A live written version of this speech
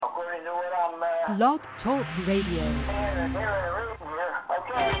Blog Talk Radio.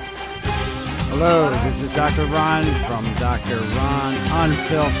 Hello, this is Dr. Ron from Dr. Ron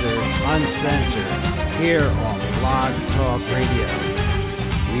Unfiltered, Uncensored, here on Blog Talk Radio.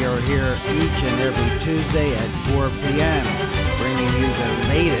 We are here each and every Tuesday at 4 p.m., bringing you the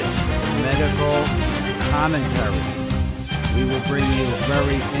latest medical commentary. We will bring you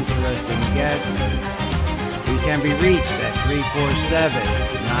very interesting guests. We can be reached at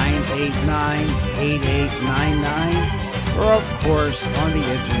 347-989-8899, or of course on the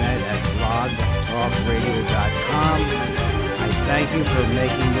internet at blogtalkradio.com. I thank you for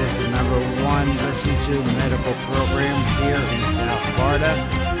making this the number one listened to medical program here in South Florida,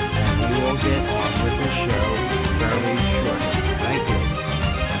 and we will get on with the show very shortly. Thank you.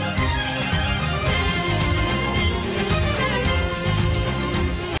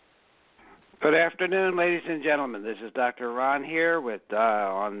 Good afternoon, ladies and gentlemen. This is Dr. Ron here with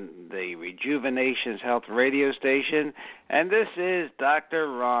on the Rejuvenations Health radio station, and this is Dr.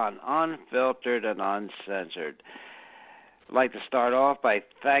 Ron, Unfiltered and Uncensored. I'd like to start off by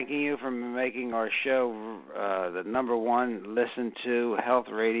thanking you for making our show the number one listened to health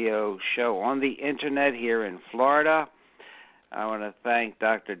radio show on the internet here in Florida. I want to thank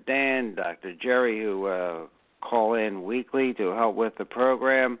Dr. Dan, Dr. Jerry, who call in weekly to help with the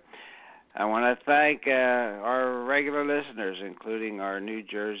program. I want to thank our regular listeners, including our New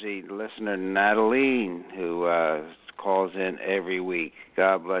Jersey listener, Natalie, who calls in every week.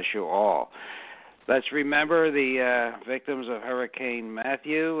 God bless you all. Let's remember the victims of Hurricane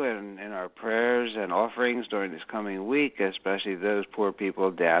Matthew in our prayers and offerings during this coming week, especially those poor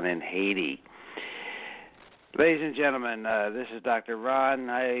people down in Haiti. Ladies and gentlemen, this is Dr. Ron.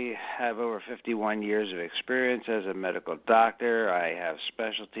 I have over 51 years of experience as a medical doctor. I have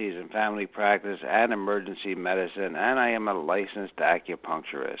specialties in family practice and emergency medicine, and I am a licensed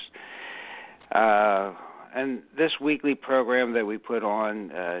acupuncturist. And this weekly program that we put on,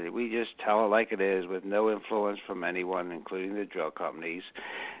 we just tell it like it is with no influence from anyone, including the drug companies.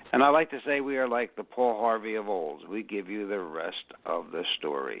 And I like to say we are like the Paul Harvey of old. We give you the rest of the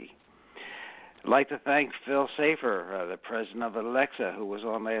story. I'd like to thank Phil Safer, the president of Alexa, who was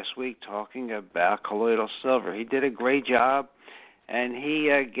on last week talking about colloidal silver. He did a great job, and he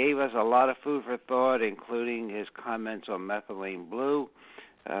gave us a lot of food for thought, including his comments on methylene blue,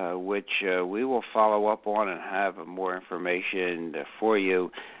 which we will follow up on and have more information for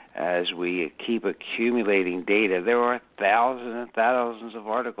you as we keep accumulating data. There are thousands and thousands of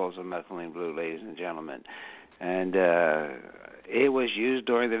articles on methylene blue, ladies and gentlemen, and it was used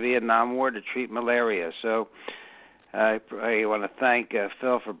during the Vietnam War to treat malaria. So I want to thank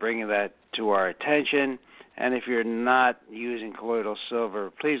Phil for bringing that to our attention. And if you're not using colloidal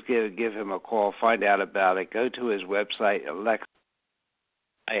silver, please give him a call. Find out about it. Go to his website,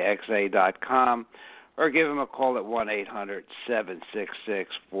 alexa.com, or give him a call at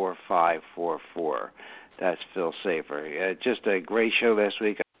 1-800-766-4544. That's Phil Safer. Just a great show last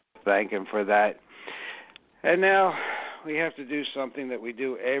week. I thank him for that. And now we have to do something that we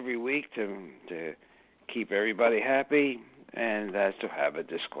do every week to keep everybody happy, and that's to have a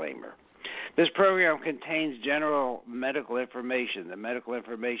disclaimer. This program contains general medical information. The medical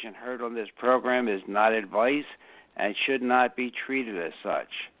information heard on this program is not advice and should not be treated as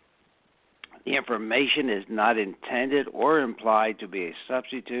such. The information is not intended or implied to be a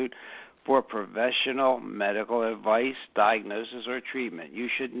substitute for professional medical advice, diagnosis, or treatment. You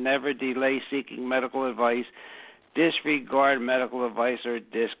should never delay seeking medical advice, disregard medical advice, or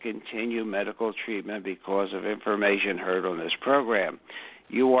discontinue medical treatment because of information heard on this program.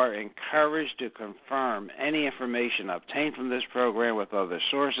 You are encouraged to confirm any information obtained from this program with other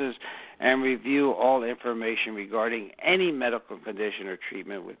sources and review all information regarding any medical condition or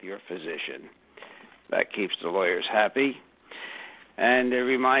treatment with your physician. That keeps the lawyers happy. And it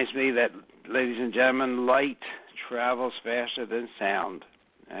reminds me that, ladies and gentlemen, light travels faster than sound.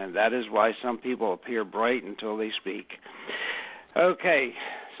 And that is why some people appear bright until they speak. Okay,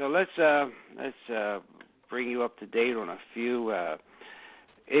 so let's bring you up to date on a few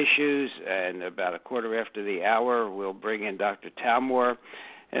issues. And about a quarter after the hour, we'll bring in Dr. Talmore.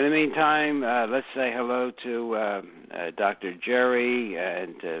 In the meantime, let's say hello to Dr. Jerry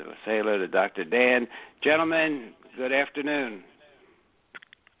and say hello to Dr. Dan. Gentlemen, good afternoon.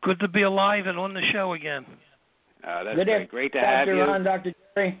 Good to be alive and on the show again. That's great to have you. Dr. Ron, Dr.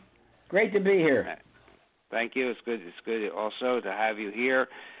 Jerry, great to be here. Thank you. It's good also to have you here.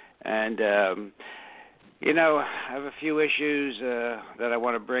 And You know, I have a few issues that I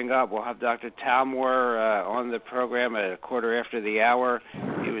want to bring up. We'll have Dr. Talmore on the program at 1:15.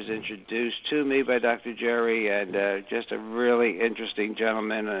 He was introduced to me by Dr. Jerry, and just a really interesting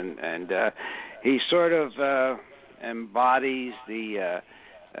gentleman, and he sort of embodies the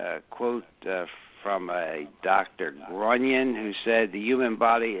quote from a Dr. Grunion, who said, "The human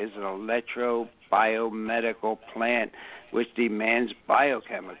body is an electro-biomedical plant which demands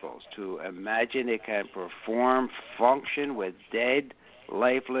biochemicals. To imagine it can perform function with dead,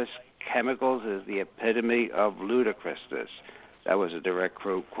 lifeless chemicals is the epitome of ludicrousness." That was a direct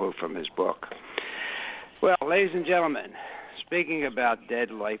quote from his book. Well, ladies and gentlemen, speaking about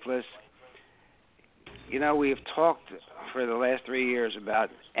dead, lifeless, you know, we've talked for the last 3 years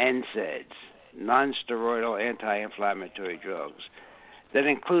about NSAIDs, non-steroidal anti-inflammatory drugs. That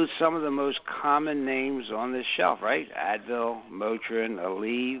includes some of the most common names on this shelf, right? Advil, Motrin,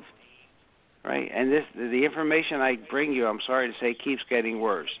 Aleve, right? And the information I bring you, I'm sorry to say, keeps getting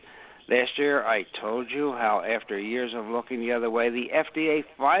worse. Last year, I told you how after years of looking the other way, the FDA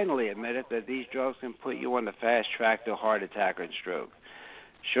finally admitted that these drugs can put you on the fast track to heart attack and stroke.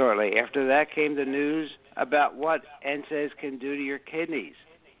 Shortly after that came the news about what NSAIDs can do to your kidneys.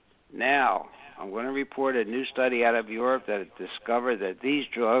 Now, I'm going to report a new study out of Europe that discovered that these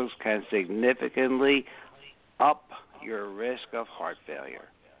drugs can significantly up your risk of heart failure.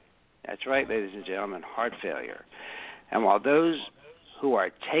 That's right, ladies and gentlemen, heart failure. And while those who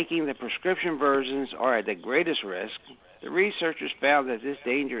are taking the prescription versions are at the greatest risk, the researchers found that this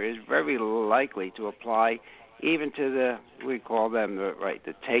danger is very likely to apply even to we call them,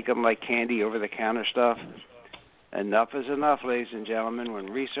 the take them like candy over-the-counter stuff. Enough is enough, ladies and gentlemen.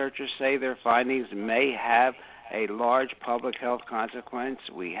 When researchers say their findings may have a large public health consequence,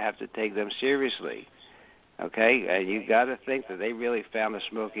 we have to take them seriously. Okay? And you got to think that they really found a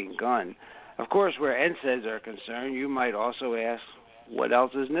smoking gun. Of course, where NSAIDs are concerned, you might also ask, what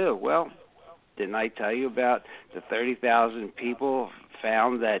else is new? Well, didn't I tell you about the 30,000 people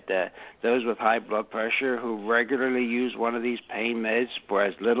found that those with high blood pressure who regularly use one of these pain meds for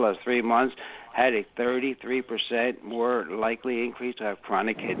as little as 3 months had a 33% more likely increase to have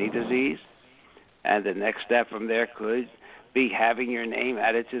chronic kidney disease? And the next step from there could be having your name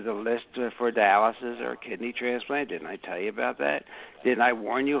added to the list for dialysis or kidney transplant. Didn't I tell you about that? Didn't I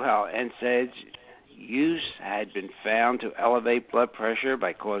warn you how NSAIDs use had been found to elevate blood pressure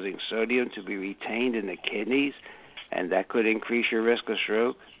by causing sodium to be retained in the kidneys, and that could increase your risk of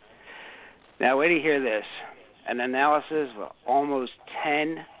stroke? Now, wait to hear this. An analysis of almost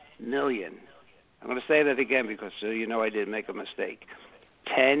 10 million. I'm going to say that again because so you know I didn't make a mistake.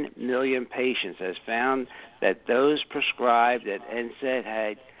 10 million patients has found that those prescribed at NSAID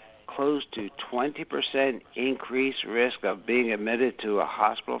had close to 20% increased risk of being admitted to a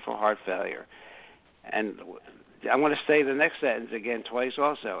hospital for heart failure. And I want to say the next sentence again twice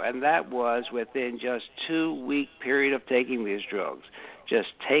also, and that was within just 2-week period of taking these drugs. Just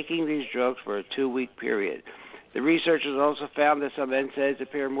taking these drugs for a 2-week period. The researchers also found that some NSAIDs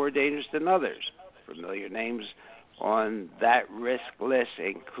appear more dangerous than others. Familiar names on that risk list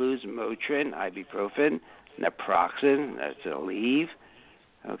includes Motrin, ibuprofen, naproxen, that's Aleve,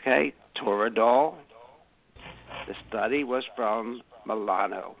 okay, Toradol. The study was from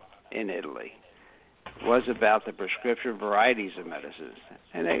Milano in Italy. It was about the prescription varieties of medicines,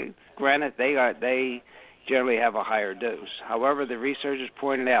 and granted they generally have a higher dose. However, the researchers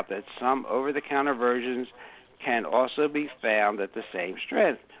pointed out that some over-the-counter versions can also be found at the same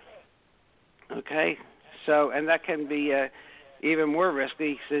strength. Okay, so and that can be even more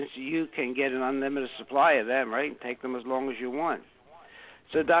risky since you can get an unlimited supply of them, right? And take them as long as you want.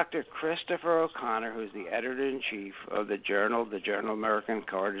 So Dr. Christopher O'Connor, who's the editor-in-chief of the Journal American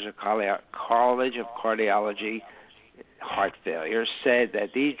College of Cardiology, Heart Failure, said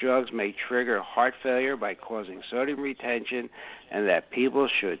that these drugs may trigger heart failure by causing sodium retention and that people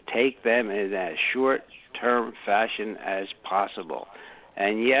should take them in as short-term fashion as possible.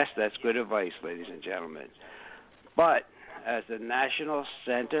 And yes, that's good advice, ladies and gentlemen. But as the National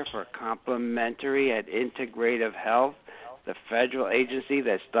Center for Complementary and Integrative Health, the federal agency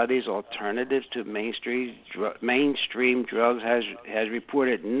that studies alternatives to mainstream drugs, has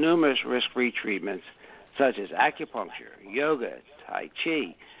reported numerous risk-free treatments such as acupuncture, yoga, tai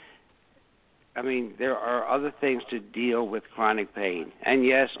chi. I mean, there are other things to deal with chronic pain. And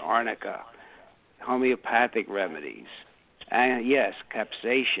yes, arnica, homeopathic remedies. And yes,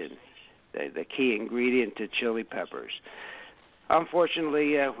 capsaicin, the key ingredient to chili peppers.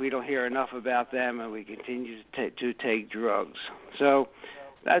 Unfortunately, we don't hear enough about them, and we continue to take drugs. So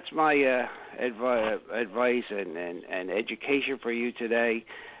that's my advice and education for you today.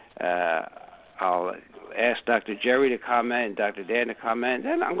 I'll ask Dr. Jerry to comment and Dr. Dan to comment.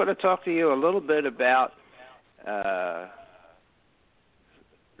 Then I'm going to talk to you a little bit about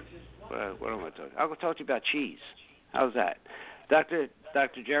what am I talking? I'll talk to you about cheese. How's that, Dr.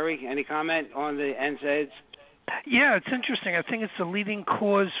 Jerry? Any comment on the NSAIDs? Yeah, it's interesting. I think it's the leading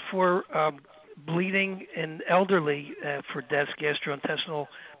cause for bleeding in elderly for deaths, gastrointestinal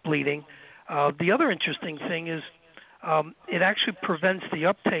bleeding. The other interesting thing is it actually prevents the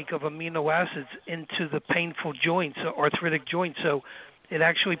uptake of amino acids into the painful joints, arthritic joints. So it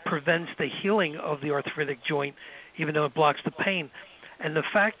actually prevents the healing of the arthritic joint, even though it blocks the pain. And the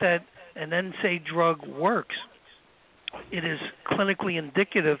fact that an NSAID drug works, it is clinically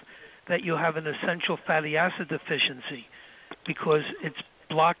indicative that you have an essential fatty acid deficiency because it's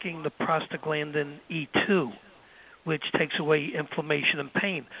blocking the prostaglandin E2, which takes away inflammation and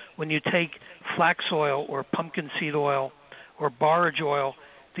pain. When you take flax oil or pumpkin seed oil or borage oil,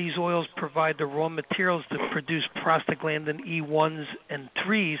 these oils provide the raw materials to produce prostaglandin E1s and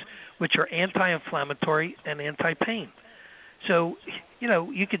 3s, which are anti-inflammatory and anti-pain. So,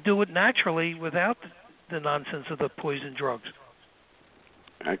 you could do it naturally without the nonsense of the poison drugs.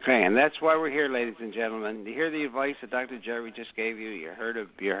 Okay, and that's why we're here, ladies and gentlemen. You hear the advice that Dr. Jerry just gave you. You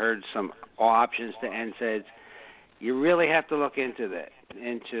heard some options to NSAIDs. You really have to look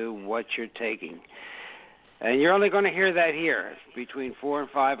into what you're taking. And you're only going to hear that here between 4 and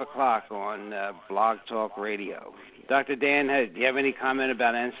 5 o'clock on Blog Talk Radio. Dr. Dan, do you have any comment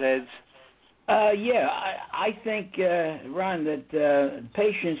about NSAIDs? I think, Ron, that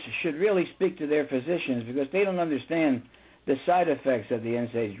patients should really speak to their physicians because they don't understand the side effects of the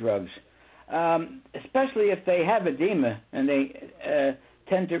NSAID drugs, especially if they have edema and they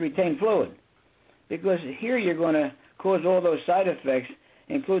tend to retain fluid. Because here you're going to cause all those side effects,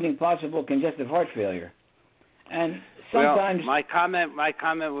 including possible congestive heart failure. And sometimes, my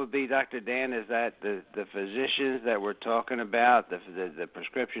comment would be, Dr. Dan, is that the physicians that we're talking about, the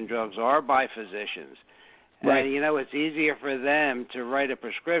prescription drugs are by physicians. Right. And, it's easier for them to write a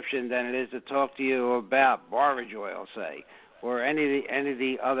prescription than it is to talk to you about borage oil, say, or any of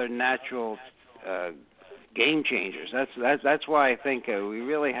the other natural game changers. That's why I think we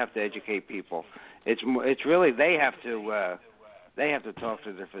really have to educate people. It's really they have to talk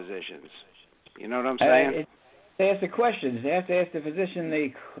to their physicians. You know what I'm saying? They ask the questions. They have to ask the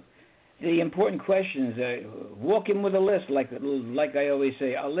physician the important questions. Walk in with a list, like I always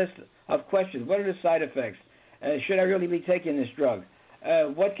say, a list of questions. What are the side effects? Should I really be taking this drug?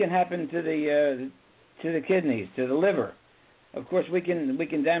 What can happen to the kidneys, to the liver? Of course, we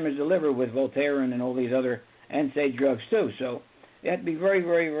can damage the liver with Voltaren and all these other NSAID drugs too. So you have to be very,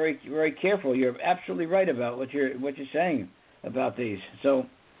 very, very, very careful. You're absolutely right about what you're saying about these. So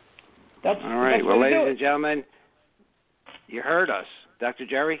that's all right. Well, ladies and gentlemen, you heard us, Dr.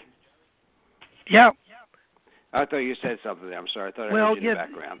 Jerry. Yeah. I thought you said something there. I'm sorry. I thought I heard you in the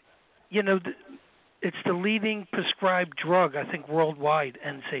background. It's the leading prescribed drug, I think, worldwide,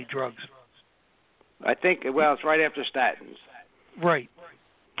 NSAID drugs. I think, it's right after statins. Right.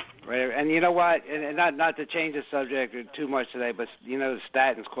 Right. And you know what? And not to change the subject too much today, but, the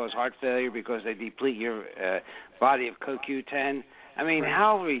statins cause heart failure because they deplete your body of CoQ10. I mean, right.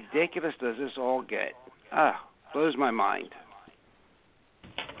 How ridiculous does this all get? Blows my mind.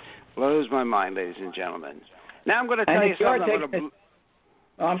 Blows my mind, ladies and gentlemen. Now I'm going to tell you something.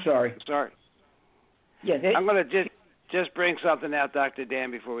 I'm sorry. Sorry. Yeah, I'm going to just bring something out, Dr. Dan,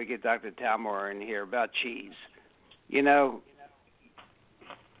 before we get Dr. Talmor in here about cheese.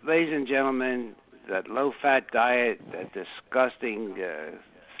 Ladies and gentlemen, that low-fat diet, that disgusting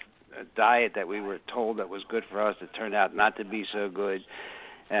diet that we were told that was good for us, it turned out not to be so good.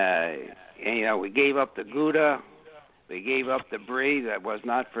 We gave up the Gouda. We gave up the Brie. That was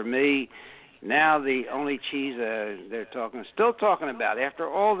not for me. Now the only cheese they're still talking about, after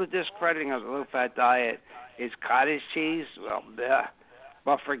all the discrediting of the low-fat diet, is cottage cheese. Well,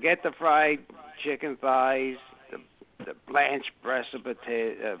 but forget the fried chicken thighs, the blanched breast of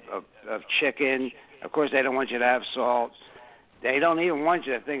chicken. Of course, they don't want you to have salt. They don't even want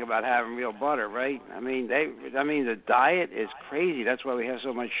you to think about having real butter, right? I mean, the diet is crazy. That's why we have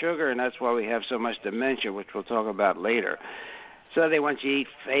so much sugar, and that's why we have so much dementia, which we'll talk about later. So they want you to eat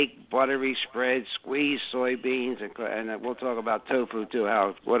fake buttery spreads, squeezed soybeans, and we'll talk about tofu too.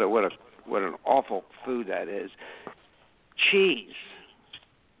 What an awful food that is. Cheese,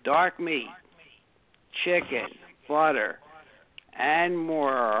 dark meat, chicken, butter, and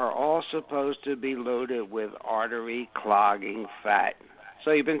more are all supposed to be loaded with artery-clogging fat.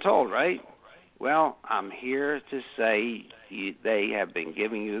 So you've been told, right? Well, I'm here to say they have been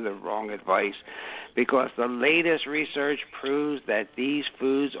giving you the wrong advice because the latest research proves that these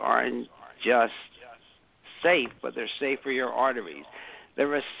foods are just safe, but they're safe for your arteries.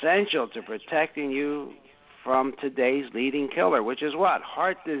 They're essential to protecting you from today's leading killer, which is what?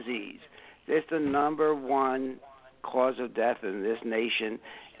 Heart disease. It's the number one cause of death in this nation,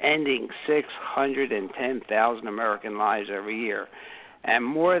 ending 610,000 American lives every year. And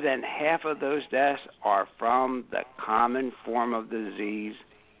more than half of those deaths are from the common form of disease,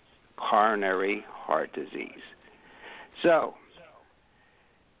 coronary heart disease. So,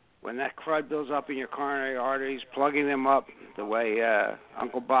 when that crud builds up in your coronary arteries, plugging them up the way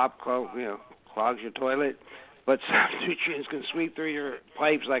Uncle Bob clogs your toilet, but some nutrients can sweep through your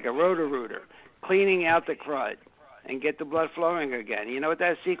pipes like a roto-rooter, cleaning out the crud and get the blood flowing again. You know what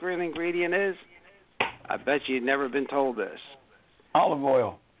that secret ingredient is? I bet you've never been told this. Olive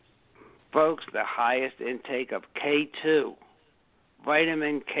oil. Folks, the highest intake of K2,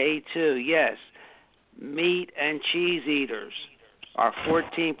 vitamin K2, yes. Meat and cheese eaters are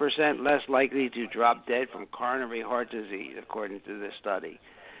 14% less likely to drop dead from coronary heart disease, according to this study.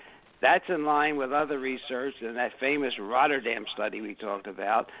 That's in line with other research than that famous Rotterdam study we talked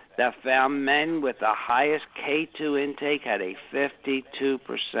about that found men with the highest K2 intake had a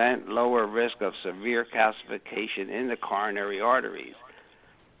 52% lower risk of severe calcification in the coronary arteries.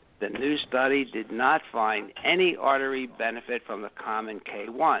 The new study did not find any artery benefit from the common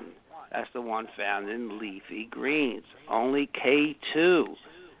K1. That's the one found in leafy greens, only K2.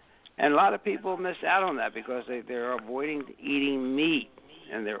 And a lot of people miss out on that because they're avoiding eating meat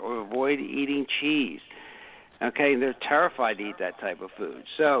and they're avoiding eating cheese. Okay, and they're terrified to eat that type of food.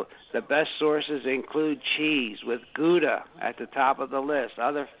 So the best sources include cheese with Gouda at the top of the list,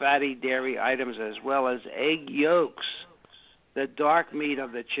 other fatty dairy items as well as egg yolks, the dark meat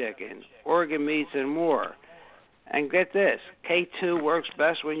of the chicken, organ meats, and more. And get this, K2 works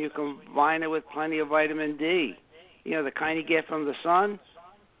best when you combine it with plenty of vitamin D. You know, the kind you get from the sun?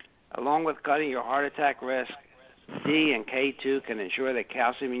 Along with cutting your heart attack risk, D and K2 can ensure that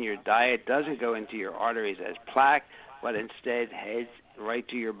calcium in your diet doesn't go into your arteries as plaque, but instead heads right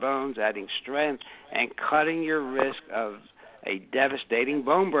to your bones, adding strength and cutting your risk of a devastating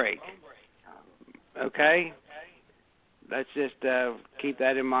bone break. Okay? Let's just keep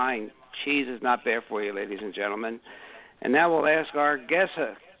that in mind. Cheese is not bad for you, ladies and gentlemen. And now we'll ask our guest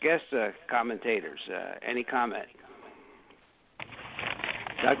commentators. Any comment?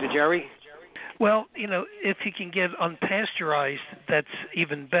 Dr. Jerry? Well, if you can get unpasteurized, that's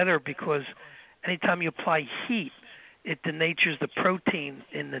even better because anytime you apply heat, it denatures the protein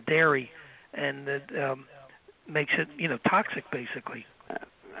in the dairy and it makes it, toxic basically.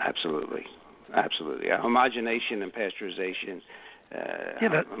 Absolutely. Homogenation and pasteurization.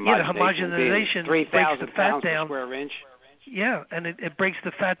 The homogenization breaks the fat down. Square inch. Yeah, and it breaks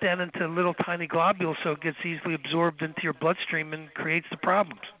the fat down into little tiny globules so it gets easily absorbed into your bloodstream and creates the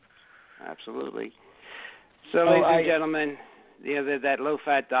problems. Absolutely. So, ladies and gentlemen, that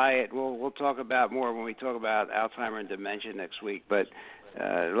low-fat diet, we'll talk about more when we talk about Alzheimer and dementia next week, but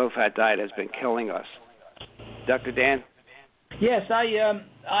low-fat diet has been killing us. Dr. Dan? Yes,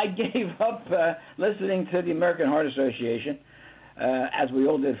 I gave up listening to the American Heart Association, as we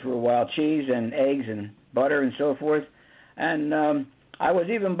all did for a while, cheese and eggs and butter and so forth. And I was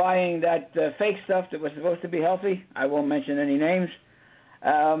even buying that fake stuff that was supposed to be healthy. I won't mention any names.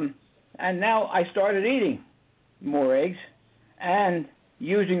 And now I started eating more eggs and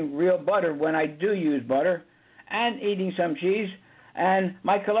using real butter when I do use butter and eating some cheese. And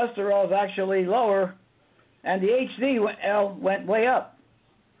my cholesterol is actually lower and the HDL went way up.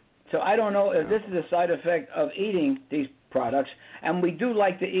 So I don't know if this is a side effect of eating these products. And we do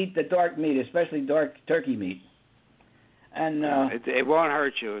like to eat the dark meat, especially dark turkey meat. And it won't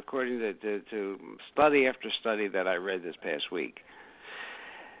hurt you, according to study after study that I read this past week.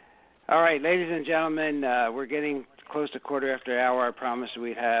 All right, ladies and gentlemen, we're getting close to quarter after hour. I promised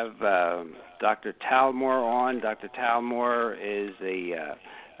we'd have Dr. Talmore on. Dr. Talmore is the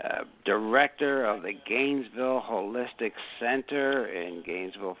director of the Gainesville Holistic Center in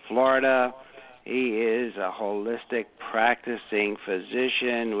Gainesville, Florida. He is a holistic practicing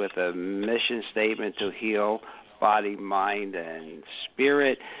physician with a mission statement to heal body, mind, and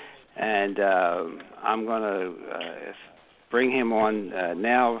spirit. And I'm going to bring him on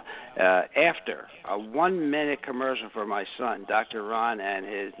now after a 1-minute commercial for my son, Dr. Ron, and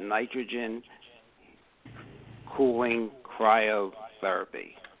his nitrogen cooling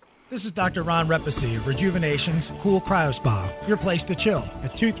cryotherapy. This is Dr. Ron Repasy of Rejuvenation's Cool Cryo Spa, your place to chill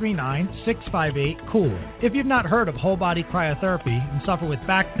at 239-658-COOL. If you've not heard of whole body cryotherapy and suffer with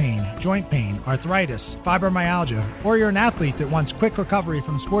back pain, joint pain, arthritis, fibromyalgia, or you're an athlete that wants quick recovery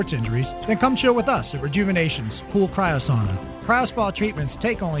from sports injuries, then come chill with us at Rejuvenation's Cool Cryo Sauna. Cryospa treatments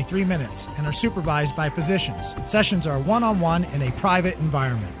take only 3 minutes and are supervised by physicians. Sessions are one-on-one in a private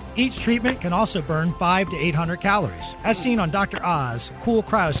environment. Each treatment can also burn 500 to 800 calories. As seen on Dr. Oz, Cool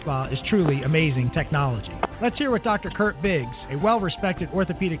Cryo Spa is truly amazing technology. Let's hear what Dr. Kurt Biggs, a well-respected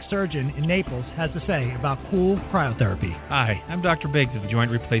orthopedic surgeon in Naples, has to say about Cool Cryotherapy. Hi, I'm Dr. Biggs of the Joint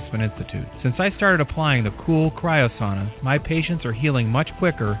Replacement Institute. Since I started applying the Cool Cryosauna, my patients are healing much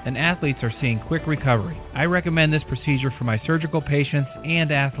quicker and athletes are seeing quick recovery. I recommend this procedure for my surgical patients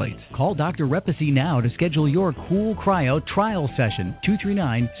and athletes. Call Dr. Repasy now to schedule your Cool Cryo trial session.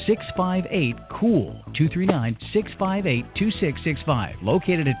 239-658-COOL. 239-658-2665.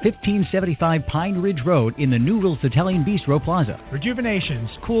 Located at 1575 Pine Ridge Road in the New Rules Italian Bistro Plaza. Rejuvenation's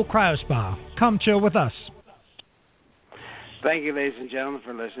Cool Cryo Spa. Come chill with us. Thank you, ladies and gentlemen,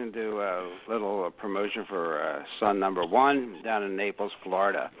 for listening to a little promotion for Sun Number 1 down in Naples,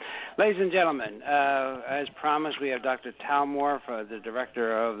 Florida. Ladies and gentlemen, as promised, we have Dr. Talmor, the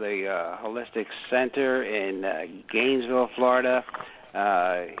director of the Holistic Center in Gainesville, Florida.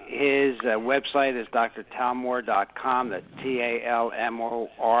 His website is drtalmor.com. That's Talmor.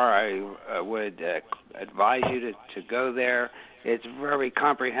 I would advise you to go there. It's very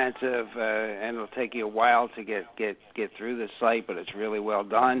comprehensive, and it'll take you a while to get through the site, but it's really well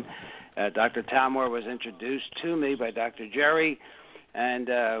done. Dr. Talmor was introduced to me by Dr. Jerry, and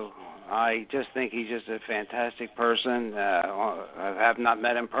I just think he's just a fantastic person. I have not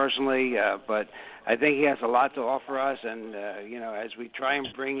met him personally, but I think he has a lot to offer us, and as we try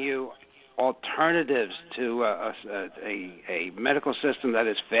and bring you alternatives to a medical system that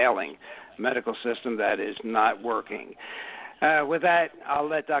is failing, a medical system that is not working. With that, I'll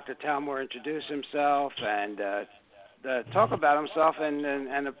let Dr. Talmor introduce himself and talk about himself and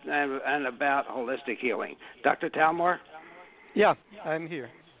about holistic healing. Dr. Talmor? Yeah, I'm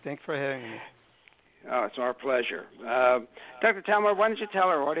here. Thanks for having me. Oh, it's our pleasure. Dr. Talmor, why don't you tell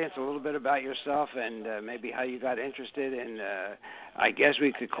our audience a little bit about yourself and maybe how you got interested in, I guess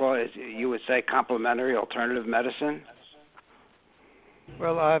we could call it, you would say, complementary alternative medicine?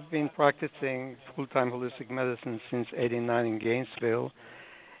 Well, I've been practicing full-time holistic medicine since '89 in Gainesville,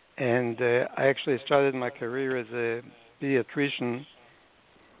 and I actually started my career as a pediatrician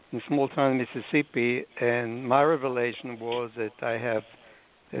in small town Mississippi, and my revelation was that I have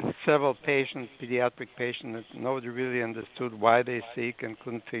several patients, pediatric patients, that nobody really understood why they sick and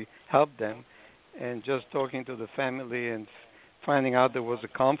couldn't help them, and just talking to the family and finding out there was a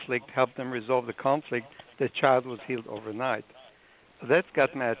conflict, helped them resolve the conflict, the child was healed overnight. That's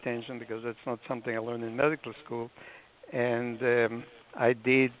got my attention because that's not something I learned in medical school. And I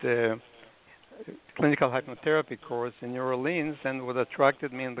did a clinical hypnotherapy course in New Orleans, and what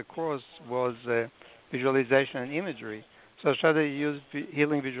attracted me in the course was visualization and imagery. So I started to use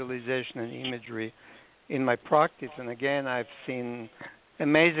healing visualization and imagery in my practice. And again, I've seen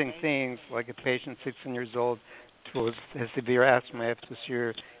amazing things, like a patient 16 years old who has severe asthma. I have to see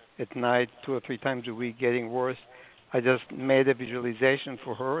her at night 2 or 3 times a week, getting worse. I just made a visualization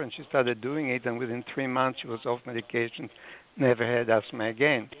for her, and she started doing it, and within 3 months she was off medication, never had asthma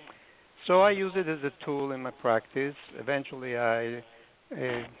again. So I use it as a tool in my practice. Eventually I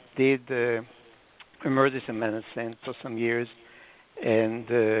did emergency medicine for some years,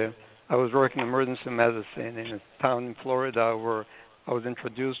 and I was working emergency medicine in a town in Florida where I was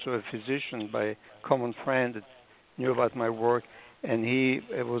introduced to a physician by a common friend that knew about my work, and he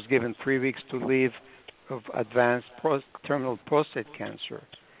was given 3 weeks to live of advanced terminal prostate cancer.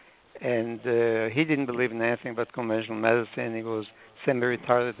 And he didn't believe in anything but conventional medicine. He was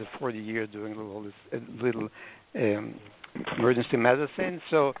semi-retired at 40 years doing little emergency medicine.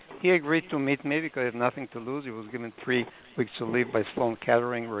 So he agreed to meet me because he had nothing to lose. He was given 3 weeks to live by Sloan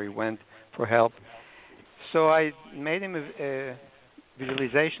Kettering, where he went for help. So I made him a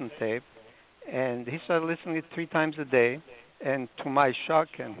visualization tape, and he started listening to it 3 times a day. And to my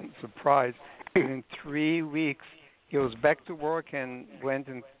shock and surprise, in 3 weeks, he was back to work and went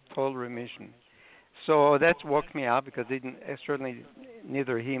in total remission. So that woke me up because certainly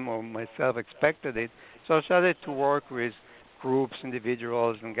neither him or myself expected it. So I started to work with groups,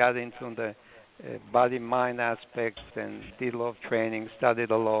 individuals, and got into the body-mind aspects and did a lot of training,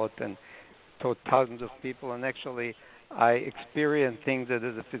 studied a lot, and taught thousands of people. And actually, I experienced things that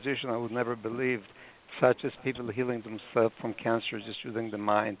as a physician I would never believe, such as people healing themselves from cancer just using the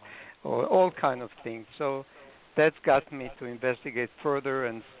mind, or all kind of things. So that's got me to investigate further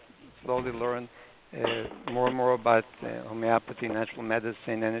and slowly learn more and more about homeopathy, natural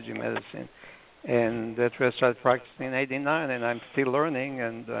medicine, energy medicine. And that's where I started practicing in '89, and I'm still learning,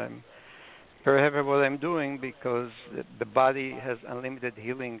 and I'm very happy with what I'm doing because the body has unlimited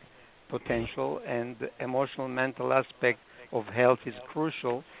healing potential, and the emotional, mental aspect of health is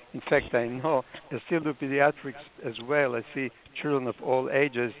crucial. In fact, I know I still do pediatrics as well. I see children of all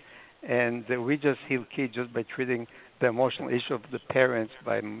ages, and we just heal kids just by treating the emotional issue of the parents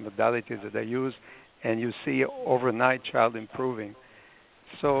by modalities that I use, and you see overnight child improving.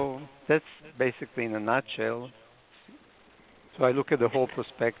 So that's basically in a nutshell. So I look at the whole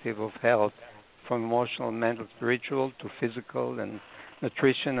perspective of health, from emotional, mental, spiritual to physical and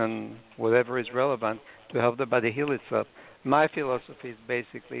nutrition and whatever is relevant to help the body heal itself. My philosophy is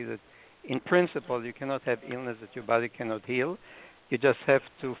basically that in principle you cannot have illness that your body cannot heal. You just have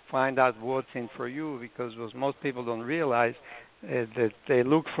to find out what's in for you, because what most people don't realize that they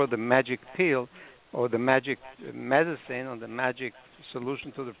look for the magic pill or the magic medicine or the magic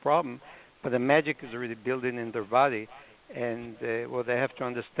solution to the problem, but the magic is already built in their body. And well, they have to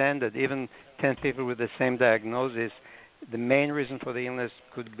understand that even 10 people with the same diagnosis, the main reason for the illness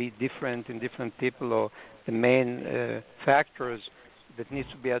could be different in different people, or the main factors that needs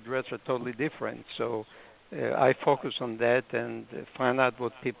to be addressed are totally different. So I focus on that and find out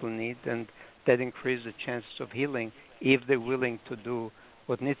what people need, and that increases the chances of healing if they're willing to do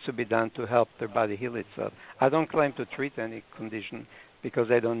what needs to be done to help their body heal itself. I don't claim to treat any condition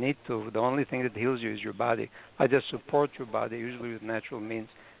because I don't need to. The only thing that heals you is your body. I just support your body, usually with natural means,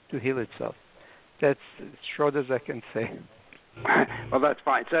 to heal itself. That's as short as I can say. Well, that's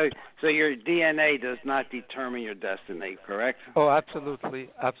fine. So your DNA does not determine your destiny, correct? Oh,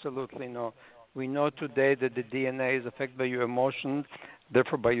 absolutely no. We know today that the DNA is affected by your emotions,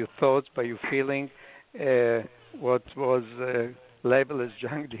 therefore by your thoughts, by your feeling. What was labeled as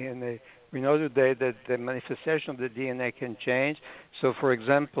junk DNA. We know today that the manifestation of the DNA can change. So, for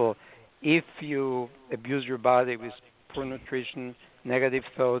example, if you abuse your body with poor nutrition, negative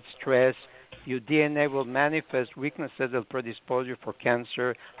thoughts, stress, your DNA will manifest weaknesses that will predispose you for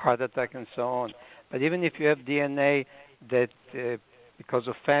cancer, heart attack, and so on. But even if you have DNA that, because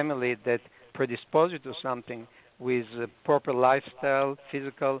of family, that predispose you to something with proper lifestyle,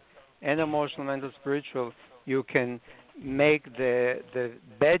 physical and emotional, mental, spiritual, you can make the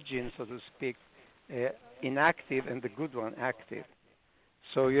bad gene, so to speak, inactive and the good one active.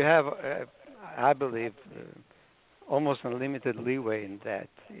 So you have, I believe, almost unlimited leeway in that,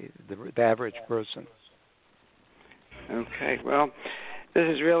 the average person. Okay, well, this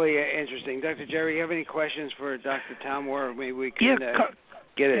is really interesting. Dr. Jerry, you have any questions for Dr. Talmor? Maybe we can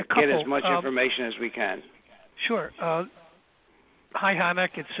get as much information as we can. Sure. Hi, Hanek.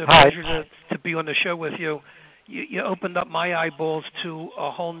 It's a pleasure to be on the show with you. You opened up my eyeballs to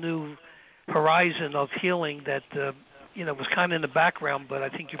a whole new horizon of healing that was kind of in the background, but I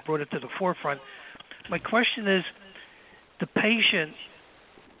think you brought it to the forefront. My question is, the patient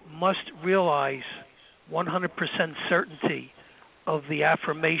must realize 100% certainty of the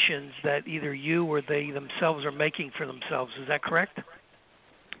affirmations that either you or they themselves are making for themselves. Is that correct?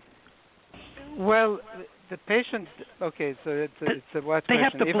 Well, the patient, okay, so it's a what they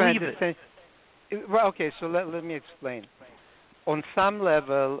question. Have to believe it. Well, okay, so let me explain. On some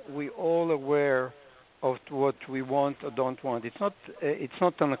level, we're all aware of what we want or don't want. It's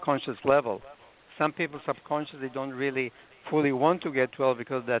not on a conscious level. Some people subconsciously don't really fully want to get well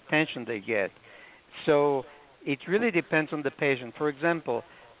because of the attention they get. So it really depends on the patient. For example,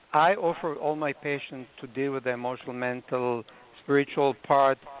 I offer all my patients to deal with the emotional, mental, spiritual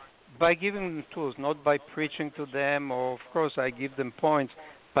part by giving them tools, not by preaching to them, or of course I give them points,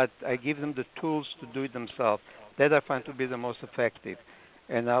 but I give them the tools to do it themselves. That I find to be the most effective.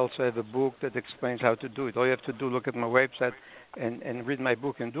 And I also have a book that explains how to do it. All you have to do, look at my website and read my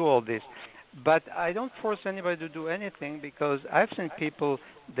book and do all this. But I don't force anybody to do anything, because I've seen people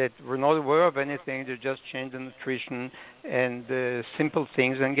that were not aware of anything. They just change the nutrition and simple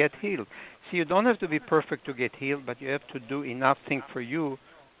things and get healed. See, you don't have to be perfect to get healed, but you have to do enough things for you,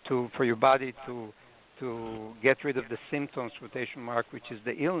 for your body to get rid of the symptoms, quotation mark, which is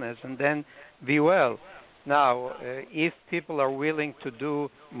the illness, and then be well. Now, if people are willing to do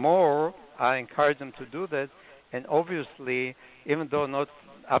more, I encourage them to do that. And obviously, even though not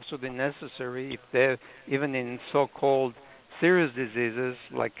absolutely necessary, if they're even in so-called serious diseases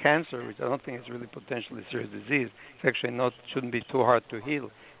like cancer, which I don't think is really potentially a serious disease, it's actually shouldn't be too hard to heal.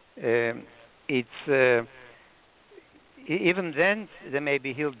 Even then, they may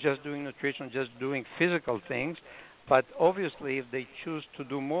be healed just doing nutrition, just doing physical things. But obviously, if they choose to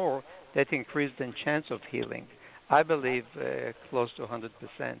do more, that increases the chance of healing. I believe close to 100%.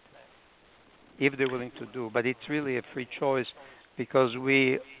 if they're willing to do. But it's really a free choice because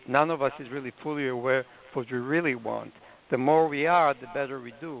none of us is really fully aware what we really want. The more we are, the better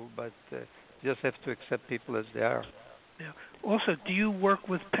we do. But you just have to accept people as they are. Yeah. Also, do you work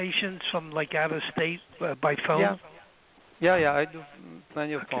with patients from like out of state by phone? Yeah. I do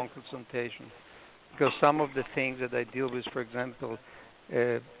plenty of phone consultation because some of the things that I deal with, for example,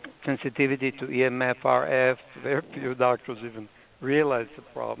 sensitivity to EMF, RF, very few doctors even realize the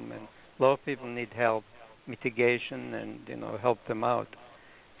problem, and a lot of people need help, mitigation, and help them out.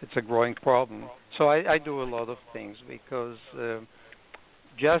 It's a growing problem. So I do a lot of things because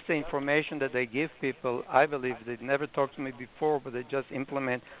just the information that they give people, I believe they never talked to me before, but they just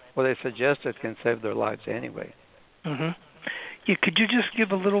implement what I suggested can save their lives anyway. Mm-hmm. Yeah, could you just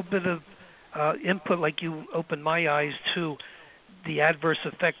give a little bit of input, like you opened my eyes to the adverse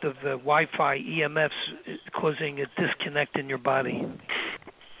effect of the Wi-Fi EMFs causing a disconnect in your body?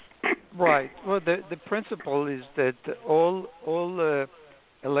 Right. Well, the principle is that all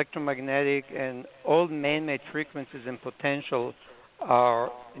electromagnetic and all man-made frequencies and potential are,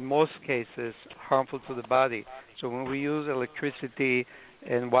 in most cases, harmful to the body. So when we use electricity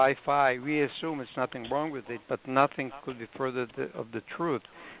and Wi-Fi, we assume there's nothing wrong with it, but nothing could be further of the truth.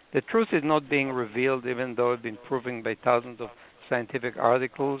 The truth is not being revealed, even though it's been proven by thousands of scientific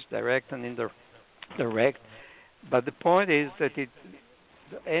articles, direct and indirect. But the point is that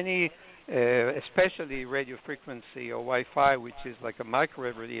especially radio frequency or Wi-Fi, which is like a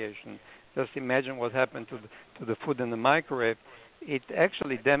microwave radiation, just imagine what happened to the food in the microwave. It's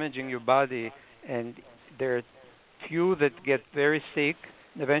actually damaging your body, and there are few that get very sick.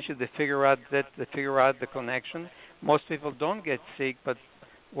 Eventually, they figure out the connection. Most people don't get sick, but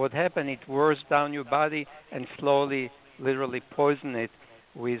what happens? It wears down your body and slowly, literally poison it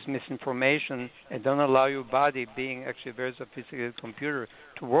with misinformation and don't allow your body, being actually a very sophisticated computer,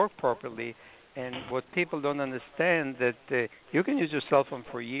 to work properly. And what people don't understand that you can use your cell phone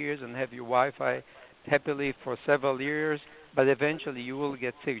for years and have your Wi-Fi happily for several years, but eventually you will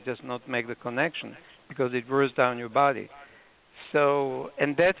get sick, just not make the connection because it wears down your body. So,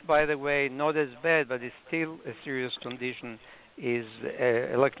 and that's, by the way, not as bad, but it's still a serious condition, is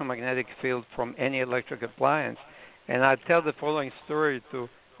electromagnetic field from any electric appliance. And I tell the following story to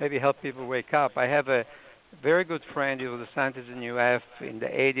maybe help people wake up. I have a very good friend. He was a scientist in UF in the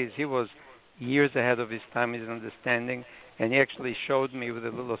 80s. He was years ahead of his time, his understanding, and he actually showed me with a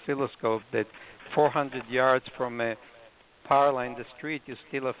little oscilloscope that 400 yards from a power line in the street, you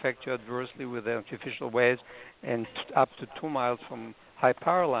still affect you adversely with the artificial waves, and up to 2 miles from high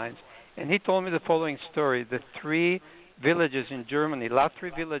power lines. And he told me the following story. The 3 villages in Germany, last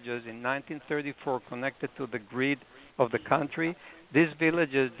 3 villages in 1934 connected to the grid of the country. These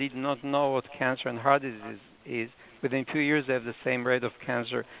villages did not know what cancer and heart disease is. Within 2 years, they have the same rate of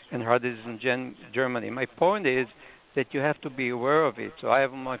cancer and heart disease in Germany. My point is that you have to be aware of it. So I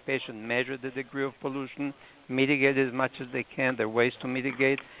have my patient measure the degree of pollution, mitigate as much as they can. There are ways to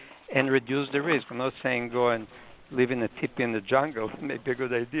mitigate and reduce the risk. I'm not saying go and live in a tipi in the jungle. It may be a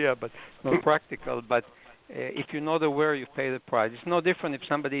good idea, but not practical. But if you're not aware, you pay the price. It's no different if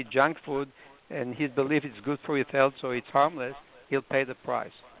somebody eats junk food and he believes it's good for his health, so it's harmless, he'll pay the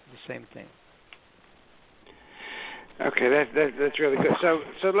price. The same thing. Okay, that's really good.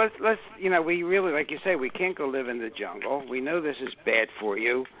 So let's we really, like you say, we can't go live in the jungle. We know this is bad for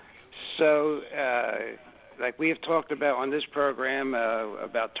you. So like we have talked about on this program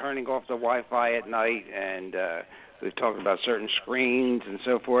about turning off the Wi-Fi at night, and we've talked about certain screens and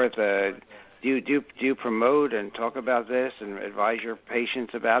so forth. Do you promote and talk about this and advise your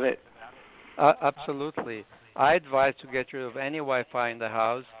patients about it? Absolutely. I advise to get rid of any Wi-Fi in the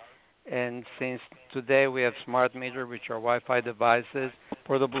house. And since today we have smart meter, which are Wi-Fi devices,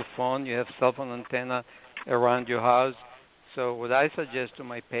 portable phone, you have cell phone antenna around your house. So what I suggest to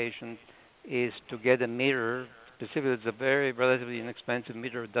my patient is to get a meter. Specifically, it's a very relatively inexpensive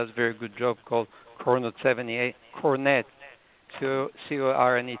meter. It does a very good job, called Cornet 78, Cornet,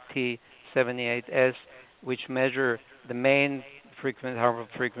 C-O-R-N-E-T 78S, which measure the main harmful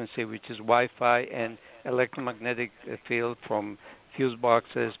frequency, which is Wi-Fi and electromagnetic field from fuse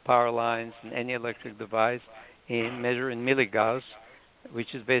boxes, power lines, and any electric device, measure in milligauss,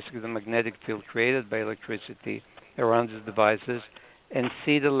 which is basically the magnetic field created by electricity around these devices, and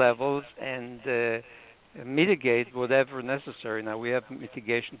see the levels and mitigate whatever necessary. Now, we have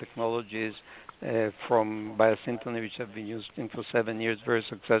mitigation technologies from biosyntony, which have been used for 17 years very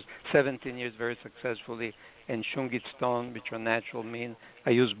successfully, and Shungit stone, which are natural mean. I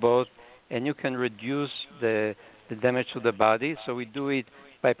use both, and you can reduce the damage to the body. So we do it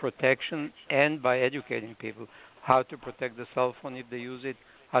by protection and by educating people how to protect the cell phone if they use it,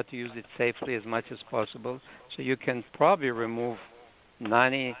 how to use it safely as much as possible. So you can probably remove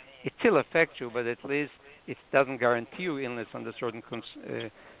 90. It still affects you, but at least it doesn't guarantee you illness under certain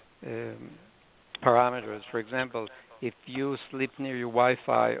parameters. For example, if you sleep near your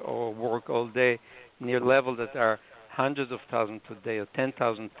Wi-Fi or work all day near levels that are hundreds of thousands a day or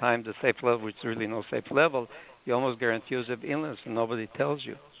 10,000 times the safe level, which is really no safe level, you almost guarantee you have illness and nobody tells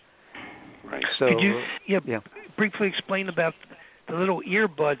you. Right. So, could you briefly explain about the little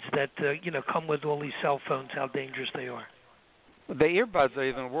earbuds that come with all these cell phones, how dangerous they are? The earbuds are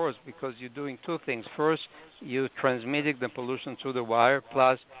even worse because you're doing two things. First, you're transmitting the pollution through the wire,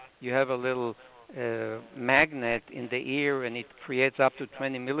 plus you have a little magnet in the ear, and it creates up to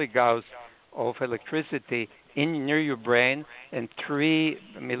 20 milligauss of electricity near your brain, and 3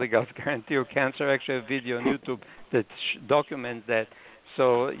 milligauss guarantee you cancer. Actually, a video on YouTube that documents that.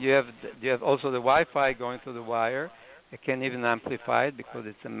 So you have also the Wi-Fi going through the wire. It can even amplify it because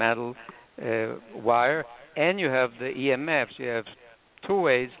it's a metal wire, and you have the EMFs. You have two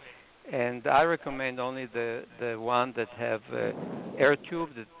ways, and I recommend only the one that have air tube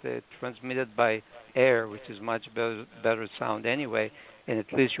that's transmitted by air, which is much better sound anyway, and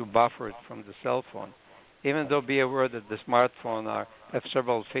at least you buffer it from the cell phone. Even though be aware that the smartphone have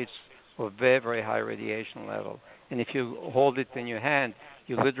several feet of very, very high radiation level. And if you hold it in your hand,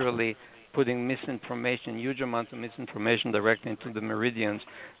 you're literally putting misinformation, huge amounts of misinformation directly into the meridians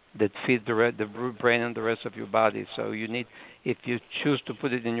that feed the brain and the rest of your body. So you need, if you choose to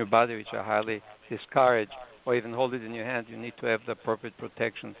put it in your body, which I highly discourage, or even hold it in your hand, you need to have the appropriate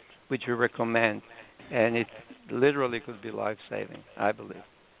protection, which we recommend. And it literally could be life-saving, I believe.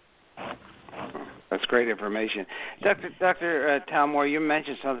 That's great information. Dr. Talmor, you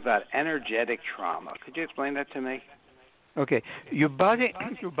mentioned something about energetic trauma. Could you explain that to me? Okay. Your body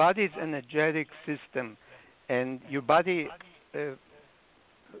is an energetic system, and your body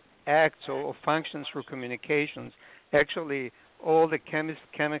acts or functions through communications. Actually, all the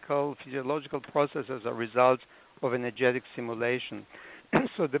chemical, physiological processes are results of energetic stimulation.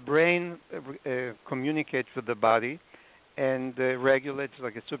 So the brain communicates with the body and regulates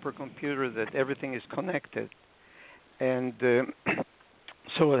like a supercomputer that everything is connected. And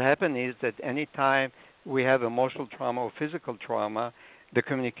so what happens is that any time we have emotional trauma or physical trauma, the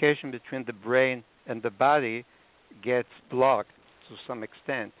communication between the brain and the body gets blocked to some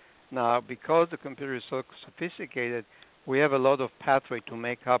extent. Now, because the computer is so sophisticated, we have a lot of pathway to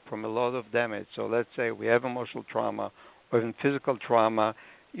make up from a lot of damage. So let's say we have emotional trauma or even physical trauma,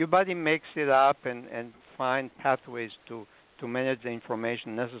 your body makes it up and find pathways to manage the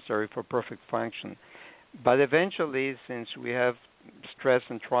information necessary for perfect function. But eventually, since we have stress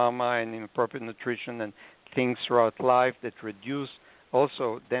and trauma and inappropriate nutrition and things throughout life that reduce,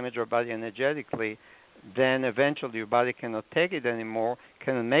 also damage our body energetically, then eventually your body cannot take it anymore,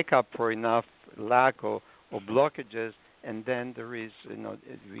 cannot make up for enough lack or blockages, and then there is,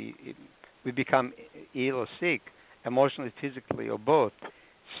 we become ill or sick, emotionally, physically, or both.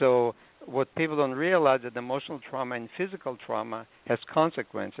 So what people don't realize is that emotional trauma and physical trauma has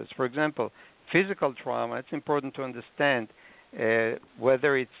consequences. For example, physical trauma, it's important to understand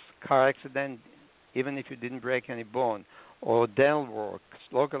whether it's car accident, even if you didn't break any bone, or dental work,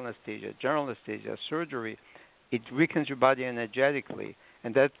 local anesthesia, general anesthesia, surgery, it weakens your body energetically.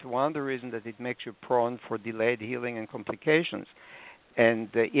 And that's one of the reasons that it makes you prone for delayed healing and complications. And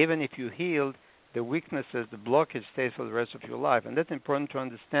even if you healed, the weaknesses, the blockage stays for the rest of your life. And that's important to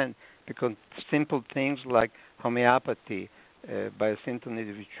understand because simple things like homeopathy,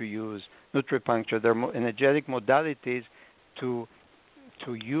 biosyntonies which we use, nutripuncture, they're energetic modalities to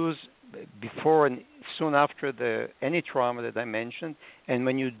use before and soon after any trauma that I mentioned. And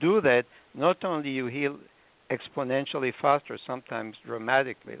when you do that, not only you heal exponentially faster, sometimes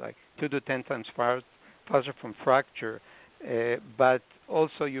dramatically, like 2 to 10 times faster from fracture, but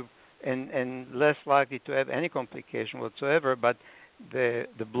also you and less likely to have any complication whatsoever, but the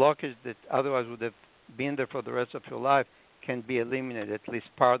blockage that otherwise would have been there for the rest of your life can be eliminated, at least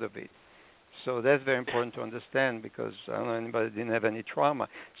part of it. So that's very important to understand because I don't know anybody that didn't have any trauma.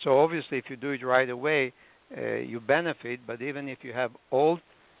 So obviously if you do it right away, you benefit, but even if you have old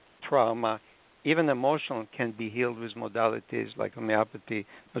trauma, even emotional can be healed with modalities like homeopathy,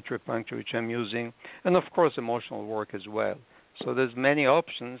 nutripuncture, which I'm using, and of course emotional work as well. So there's many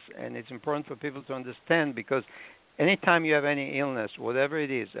options, and it's important for people to understand because anytime you have any illness, whatever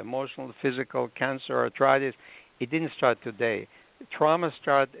it is, emotional, physical, cancer, arthritis, it didn't start today. Trauma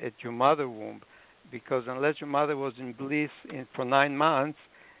started at your mother womb because unless your mother was in bliss for 9 months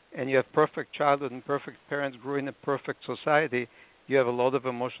and you have perfect childhood and perfect parents grew in a perfect society, you have a lot of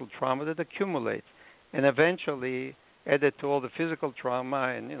emotional trauma that accumulates. And eventually added to all the physical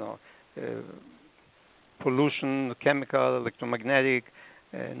trauma and pollution, chemical, electromagnetic,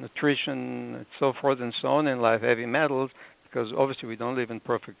 nutrition, and so forth and so on in life, heavy metals, because obviously we don't live in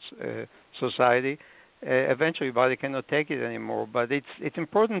perfect society. Eventually your body cannot take it anymore. But it's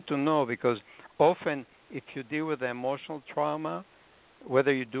important to know, because often if you deal with the emotional trauma,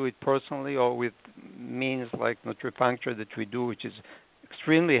 whether you do it personally or with means like Nutripuncture that we do, which is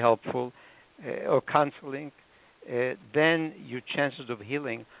extremely helpful, or counseling, then your chances of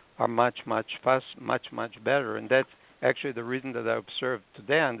healing are much better. And that's actually the reason that I observed.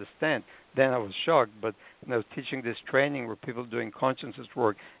 Today I understand. Then I was shocked, but when I was teaching this training where people doing consciousness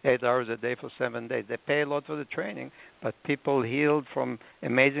work 8 hours a day for 7 days, they pay a lot for the training, but people healed from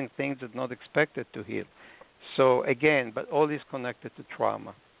amazing things that not expected to heal. So again, but all is connected to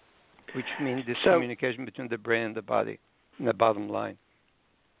trauma, which means this communication between the brain and the body, in the bottom line.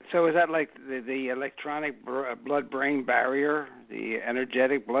 So is that like the electronic blood-brain barrier, the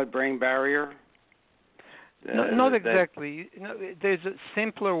energetic blood-brain barrier? Not exactly. There's a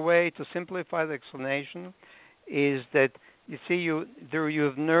simpler way to simplify the explanation. Is that you see you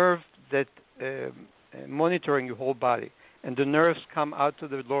have nerves that monitoring your whole body, and the nerves come out to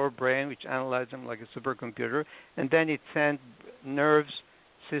the lower brain, which analyze them like a supercomputer, and then it sends nerves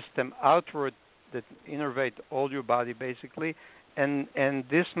system outward that innervate all your body basically, and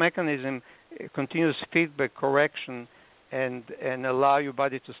this mechanism continuous feedback correction and allow your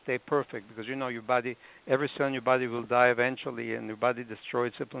body to stay perfect, because your body, every cell in your body will die eventually, and your body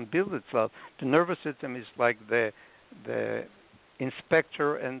destroys itself and builds itself. The nervous system is like the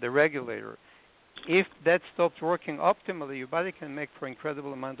inspector and the regulator. If that stops working optimally, your body can make for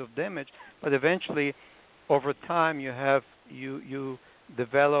incredible amount of damage, but eventually over time you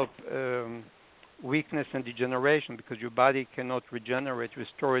develop weakness and degeneration, because your body cannot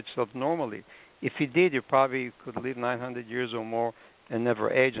restore itself normally. If it did, you probably could live 900 years or more and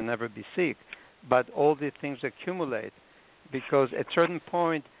never age and never be sick. But all these things accumulate, because at a certain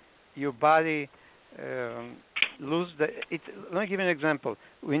point your body loses the... Let me give you an example.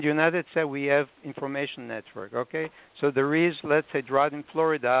 In the United States, we have information network, okay? So there is, let's say, drought in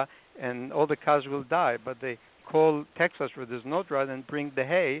Florida, and all the cows will die, but they call Texas where there's no drought and bring the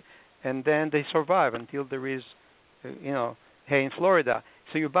hay, and then they survive until there is, hay in Florida.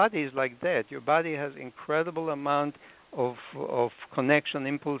 So your body is like that. Your body has incredible amount of connection,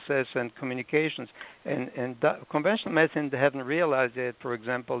 impulses, and communications. And conventional medicine, they haven't realized yet, for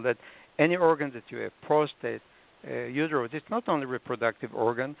example, that any organ that you have, prostate, uterus, it's not only a reproductive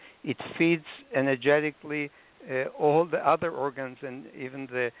organ. It feeds energetically all the other organs, and even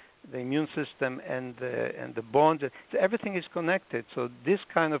the immune system and the bones. So everything is connected. So this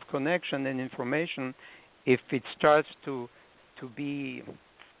kind of connection and information, if it starts to be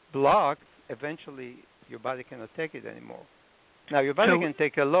blocked, eventually your body cannot take it anymore. Now your body can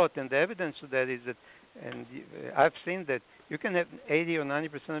take a lot, and the evidence to that is that, and I've seen that you can have 80 or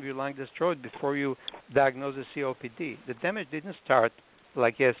 90% of your lung destroyed before you diagnose a COPD. The damage didn't start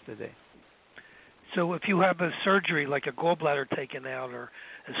like yesterday. So if you have a surgery like a gallbladder taken out or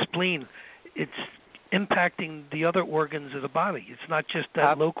a spleen, it's impacting the other organs of the body. It's not just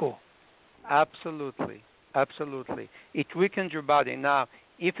that local. Absolutely. It weakens your body. Now,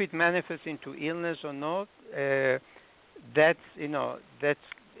 if it manifests into illness or not, it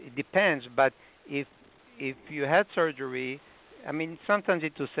depends. But if you had surgery, I mean, sometimes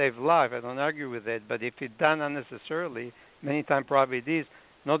it's to save life. I don't argue with that. But if it's done unnecessarily, many times probably it is,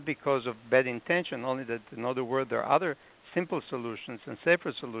 not because of bad intention, only that, in other words, there are other simple solutions and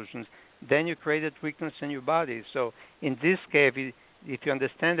safer solutions, then you created weakness in your body. So in this case, if you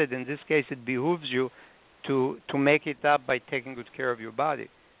understand it, in this case it behooves you to make it up by taking good care of your body,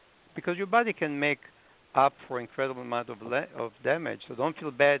 because your body can make up for incredible amount of damage. So don't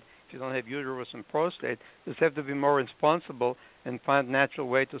feel bad if you don't have uterus and prostate. You just have to be more responsible and find natural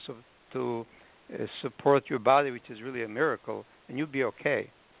way to support your body, which is really a miracle, and you'll be okay.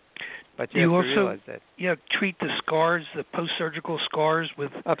 But you have to realize that. Yeah, treat the scars, the post-surgical scars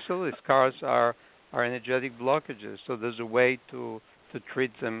with... Absolutely. Scars are energetic blockages, so there's a way to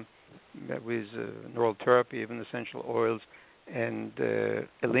treat them with neural therapy, even essential oils, and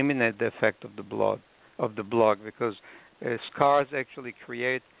eliminate the effect of the block, because scars actually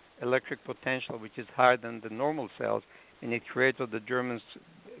create electric potential, which is higher than the normal cells, and it creates what the Germans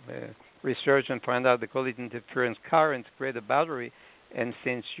research and find out. They call it interference currents, create a battery, and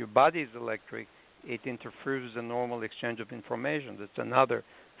since your body is electric, it interferes with the normal exchange of information. That's another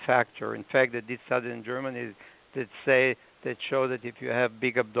factor. In fact, they did study in Germany that show that if you have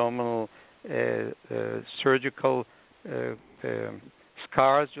big abdominal surgical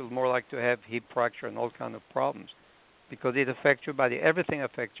scars, you're more likely to have hip fracture and all kind of problems. because it affects your body. Everything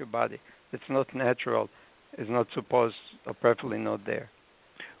affects your body. It's not natural. It's not supposed or preferably not there.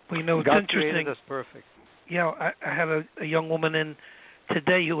 Well, you know, it's God interesting. created us perfect. Yeah, I had a young woman in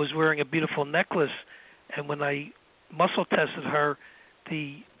today who was wearing a beautiful necklace, and when I muscle tested her,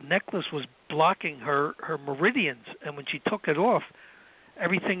 the necklace was blocking her meridians, and when she took it off,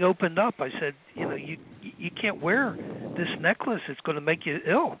 everything opened up. I said, you know, you can't wear this necklace. It's going to make you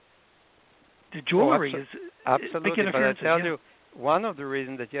ill. The jewelry is absolutely. big interference. But I tell you, one of the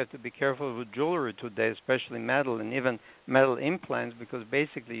reasons that you have to be careful with jewelry today, especially metal and even metal implants, because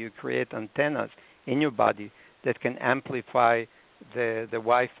basically you create antennas in your body that can amplify the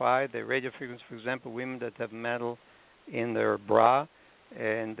Wi-Fi, the radio frequency. For example, women that have metal in their bra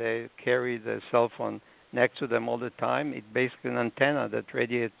and they carry the cell phone next to them all the time, it's basically an antenna that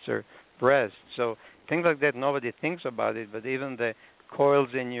radiates their breast. So things like that, nobody thinks about it, but even the coils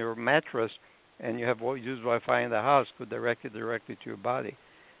in your mattress, and you have used Wi-Fi in the house, could direct it directly to your body.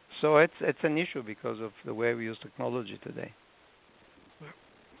 So it's an issue because of the way we use technology today.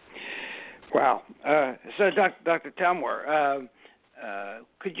 Wow. So, Dr. Talmor,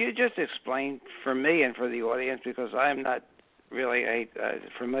 could you just explain for me and for the audience, because I am not really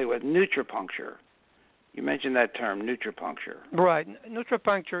familiar with nutripuncture. You mentioned that term, nutripuncture. Right.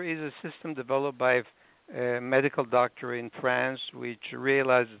 Nutripuncture is a system developed by a medical doctor in France, which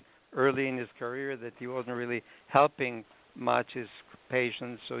realized early in his career that he wasn't really helping much his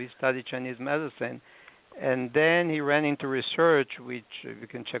patients, so he studied Chinese medicine. And then he ran into research, which you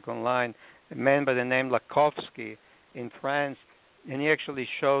can check online, a man by the name Lakhovsky in France, and he actually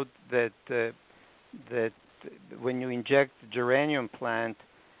showed that that when you inject the geranium plant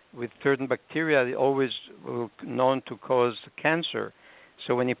with certain bacteria, they always were known to cause cancer.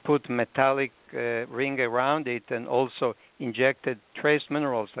 So when he put metallic ring around it and also injected trace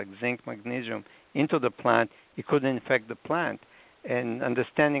minerals like zinc, magnesium into the plant, it couldn't infect the plant. And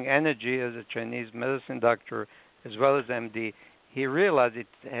understanding energy as a Chinese medicine doctor as well as MD, he realized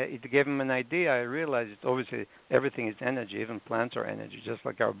it gave him an idea. I realized it, obviously everything is energy, even plants are energy, just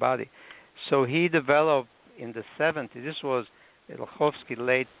like our body. So he developed in the 70s, this was Lakhovsky,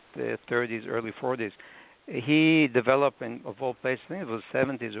 late 30s, early 40s. He developed, of all places, I think it was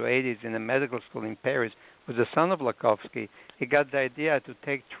 70s or 80s, in a medical school in Paris, with the son of Lakhovsky. He got the idea to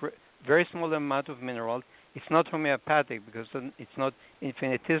take very small amount of minerals. It's not homeopathic because it's not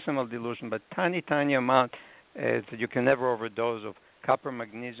infinitesimal dilution, but tiny, tiny amount that you can never overdose of copper,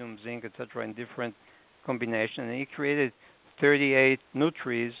 magnesium, zinc, etc., in different combinations. And he created 38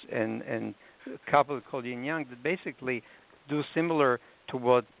 nutries and a couple called yin yang that basically do similar to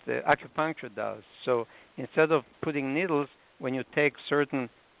what acupuncture does. So instead of putting needles, when you take certain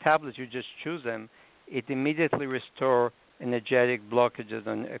tablets, you just choose them, it immediately restores energetic blockages,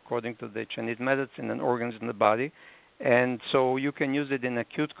 according to the Chinese medicine, and organs in the body. And so you can use it in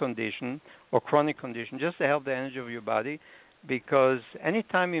acute condition or chronic condition just to help the energy of your body, because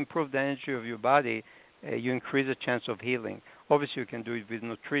anytime you improve the energy of your body, you increase the chance of healing. Obviously, you can do it with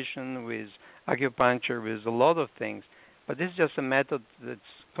nutrition, with acupuncture, with a lot of things. But this is just a method that's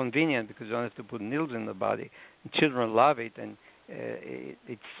convenient because you don't have to put needles in the body. And children love it, and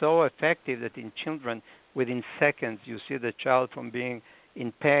it's so effective that in children, within seconds, you see the child from being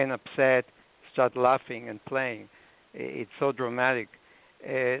in pain, upset, start laughing and playing. It's so dramatic.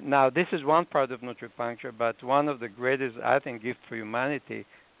 Now, this is one part of nutripuncture, but one of the greatest, I think, gifts for humanity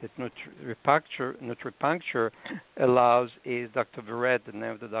that nutripuncture allows is Dr. Verret, the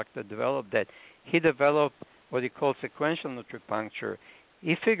name of the doctor, developed that. He developed what he calls sequential nutripuncture.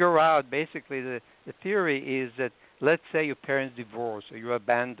 He figured out, basically, the theory is that, let's say your parents divorce, or you're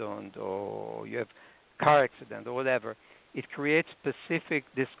abandoned, or you have car accident, or whatever. It creates specific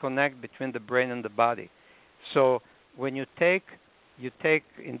disconnect between the brain and the body. So when you take,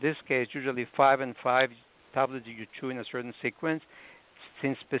 in this case, usually 5 and 5 tablets you chew in a certain sequence,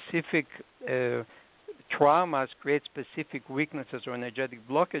 since specific traumas create specific weaknesses or energetic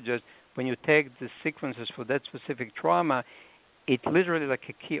blockages, when you take the sequences for that specific trauma, it literally, like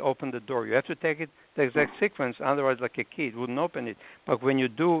a key, opens the door. You have to take it the exact sequence, otherwise, like a key, it wouldn't open it. But when you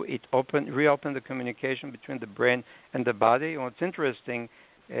do, it reopens the communication between the brain and the body. And what's interesting,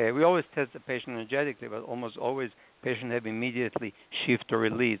 we always test the patient energetically, but almost always patient have immediately shift or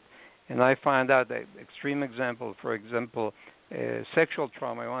release. And I find out an extreme example, for example, sexual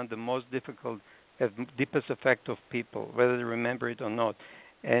trauma, one of the most difficult, has deepest effect of people, whether they remember it or not.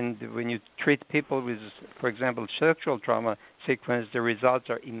 And when you treat people with, for example, sexual trauma sequence, the results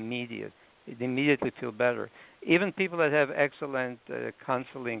are immediate. It immediately feel better. Even people that have excellent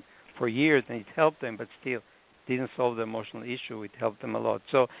counseling for years, and it helped them, but still didn't solve the emotional issue, it helped them a lot.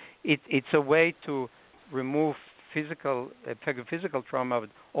 So it's a way to remove physical trauma, but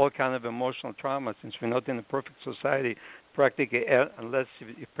all kind of emotional trauma. Since we're not in a perfect society, practically, unless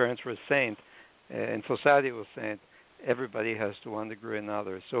your parents were saint and society was saint, everybody has to one degree or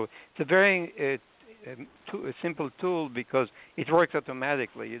another. So it's a very a simple tool because it works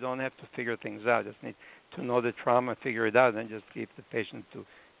automatically. You don't have to figure things out. You just need to know the trauma, figure it out, and just keep the patient to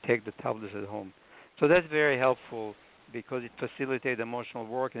take the tablets at home. So that's very helpful because it facilitates emotional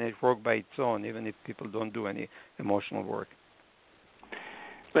work, and it works by its own, even if people don't do any emotional work.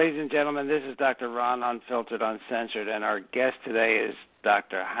 Ladies and gentlemen, this is Dr. Ron, Unfiltered, Uncensored, and our guest today is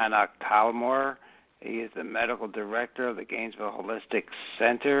Dr. Hanoch Talmor. He is the medical director of the Gainesville Holistic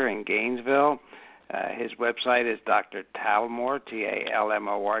Center in Gainesville. His website is drtalmor,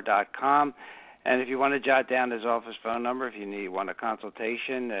 TALMOR.com. And if you want to jot down his office phone number, if you want a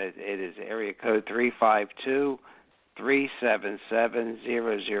consultation, it is area code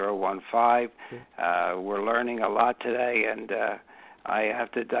 352-377-0015. We're learning a lot today, and I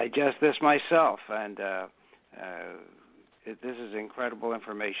have to digest this myself. And this is incredible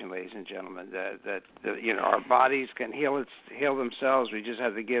information, ladies and gentlemen. That our bodies can heal themselves. We just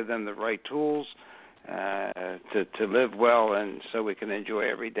have to give them the right tools to live well, and so we can enjoy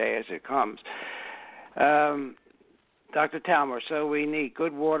every day as it comes. Dr. Talmor, so we need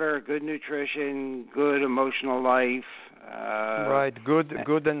good water, good nutrition, good emotional life. Right,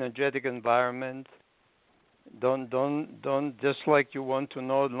 good energetic environment. Don't just like you want to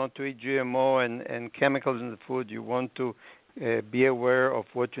know not to eat GMO and chemicals in the food. You want to be aware of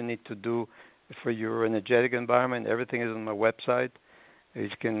what you need to do for your energetic environment. Everything is on my website.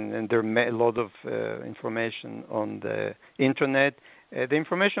 And there are a lot of information on the internet. The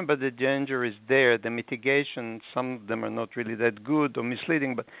information about the danger is there. The mitigation, some of them are not really that good or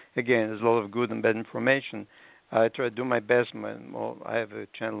misleading, but again, there's a lot of good and bad information. I try to do my best. I have a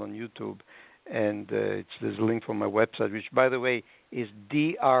channel on YouTube, and there's a link from my website, which, by the way, is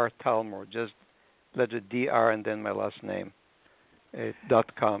Dr. Talmor, just letter DR and then my last name.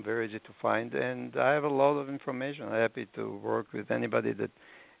 .com, very easy to find, and I have a lot of information. I'm happy to work with anybody that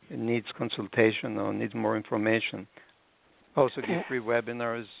needs consultation or needs more information. Also give free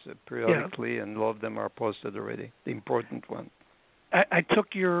webinars periodically, and a lot of them are posted already, the important one. I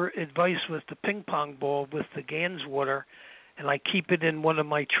took your advice with the ping pong ball with the Gans water, and I keep it in one of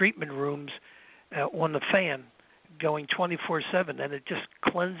my treatment rooms on the fan going 24/7, and it just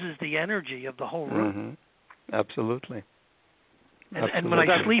cleanses the energy of the whole room. Mm-hmm. Absolutely. And when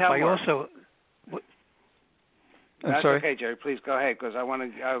I sleep, I also. That's sorry? Okay, Jerry. Please go ahead, because I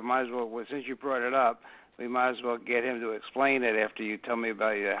might as well. Since you brought it up, we might as well get him to explain it after you tell me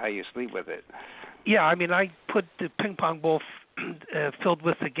about how you sleep with it. Yeah, I mean, I put the ping pong ball filled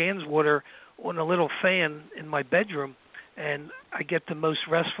with the Gans water on a little fan in my bedroom, and I get the most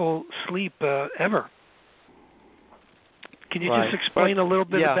restful sleep ever. Can you just explain a little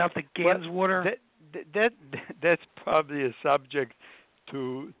bit about the Gans water? That's probably a subject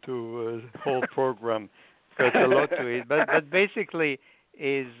to a whole program. There's a lot to it, but basically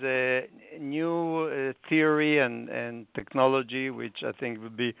is a new theory and technology, which I think will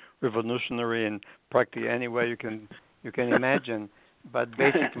be revolutionary in practically any way you can imagine. But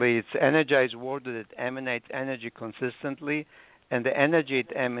basically, it's energized water that emanates energy consistently, and the energy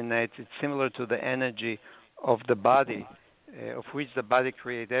it emanates is similar to the energy of the body. Of which the body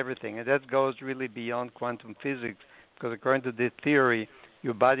creates everything. And that goes really beyond quantum physics, because according to this theory,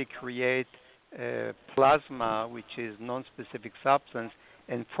 your body creates plasma, which is non-specific substance,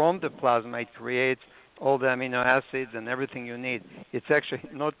 and from the plasma it creates all the amino acids and everything you need. It's actually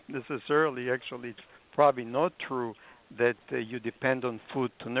not necessarily, it's probably not true that you depend on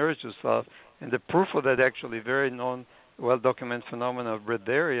food to nourish yourself. And the proof of that actually very well-documented phenomenon of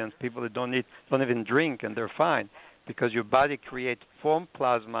breatharians, people that don't even drink, and they're fine, because your body creates from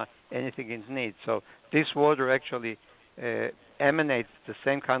plasma anything it needs. So this water actually emanates the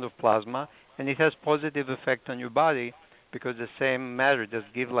same kind of plasma, and it has positive effect on your body because the same matter just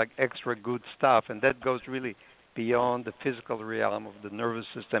gives like extra good stuff, and that goes really beyond the physical realm of the nervous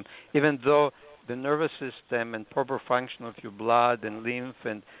system. Even though the nervous system and proper function of your blood and lymph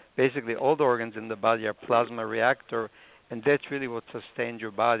and basically all the organs in the body are plasma reactor, and that's really what sustains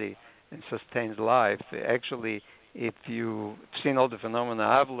your body and sustains life. Actually, if you've seen all the phenomena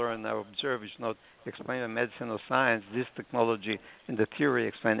I've learned, I've observed, it's not explained by medicine or science, this technology and the theory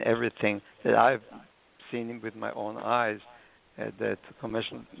explain everything that I've seen with my own eyes that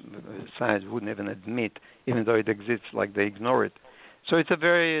conventional science wouldn't even admit, even though it exists, like they ignore it. So it's a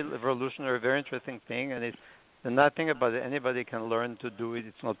very revolutionary, very interesting thing, and the nice thing about it, anybody can learn to do it.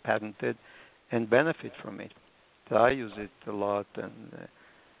 It's not patented, and benefit from it. So I use it a lot, and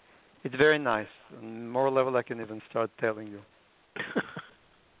It's very nice. On more level, I can even start telling you.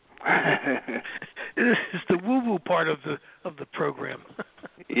 This is the woo-woo part of the program.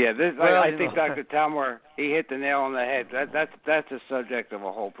 Yeah, Well, I think Dr. Talmor, he hit the nail on the head. That's the subject of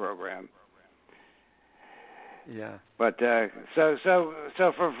a whole program. Yeah. But so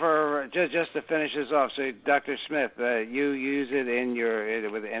for just to finish this off, so Dr. Smith, you use it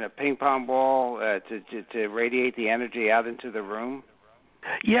in a ping pong ball to radiate the energy out into the room.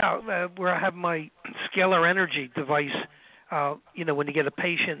 Yeah, where I have my scalar energy device. When you get a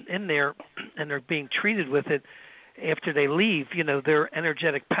patient in there and they're being treated with it, after they leave, their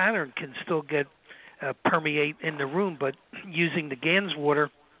energetic pattern can still get permeate in the room, but using the Gans water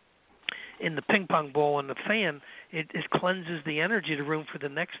in the ping pong ball and the fan, it cleanses the energy of the room for the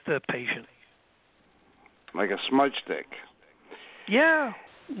next patient. Like a smudge stick. Yeah.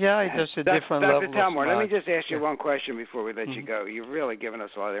 Yeah, it's just a different level. Dr. Talmor, let me just ask you Yeah. one question before we let you go. You've really given us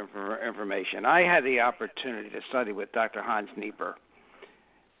a lot of information. I had the opportunity to study with Dr. Hans Nieper,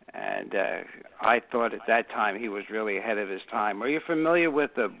 and I thought at that time he was really ahead of his time. Are you familiar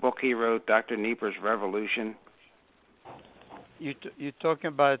with the book he wrote, Dr. Nieper's Revolution? You talking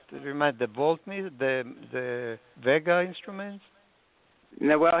about the voltmeter, the Vega instruments?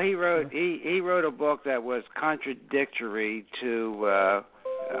 No, well, he wrote a book that was contradictory to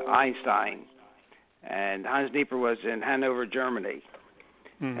Einstein, and Hans Nieper was in Hanover, Germany.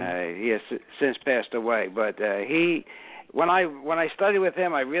 Mm-hmm. He has since passed away, but when I studied with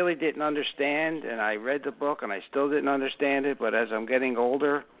him, I really didn't understand, and I read the book, and I still didn't understand it. But as I'm getting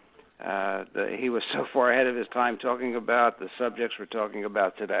older, he was so far ahead of his time talking about the subjects we're talking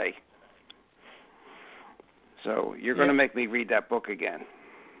about today. So you're going to make me read that book again.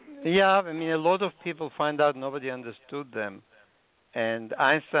 Yeah, I mean, a lot of people find out nobody understood them. And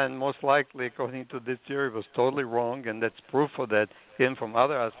Einstein, most likely, according to this theory, was totally wrong, and that's proof of that, even from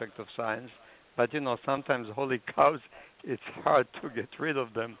other aspects of science. But, sometimes holy cows, it's hard to get rid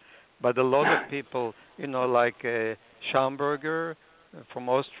of them. But a lot of people, like Schamberger from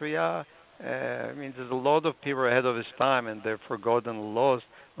Austria, there's a lot of people ahead of his time, and they're forgotten and lost,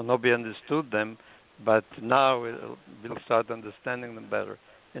 or nobody understood them. But now we'll start understanding them better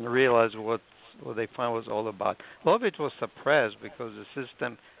and realize what they found was all about. A lot of it was suppressed because the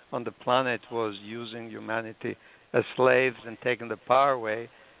system on the planet was using humanity as slaves and taking the power away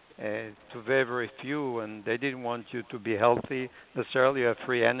to very, very few, and they didn't want you to be healthy necessarily. You have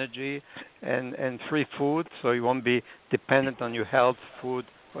free energy and free food, so you won't be dependent on your health, food,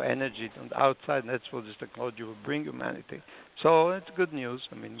 or energy on the outside, and that's what this technology will bring humanity. So it's good news.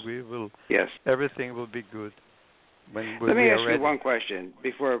 We will. Yes. Everything will be good. Let me ask you one question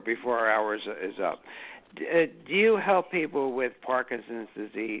before our hour is up. Do you help people with Parkinson's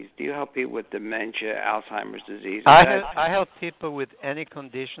disease? Do you help people with dementia, Alzheimer's disease? I help people with any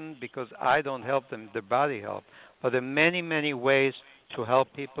condition because I don't help them, their body help. But there are many, many ways to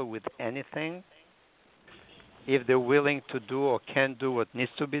help people with anything if they're willing to do or can do what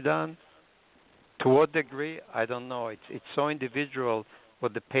needs to be done. To what degree, I don't know. It's so individual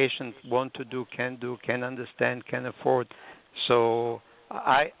what the patient want to do, can understand, can afford. So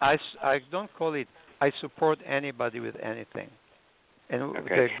I don't call it, I support anybody with anything. And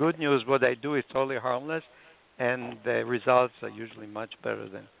okay. The good news, what I do is totally harmless, and the results are usually much better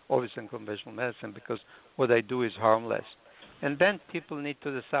than obviously in conventional medicine because what I do is harmless. And then people need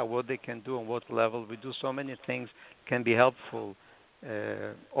to decide what they can do and what level. We do so many things can be helpful.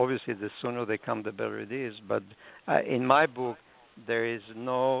 Obviously, the sooner they come, the better it is. But in my book, there is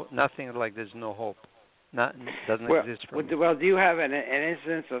nothing like there's no hope. Doesn't exist for me. Well, do you have an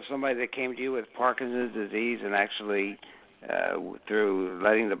instance of somebody that came to you with Parkinson's disease and actually, through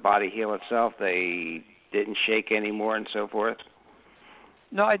letting the body heal itself, they didn't shake anymore and so forth?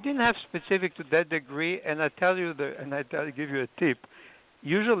 No, I didn't have specific to that degree, and I give you a tip.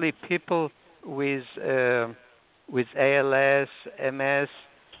 Usually, people with ALS, MS,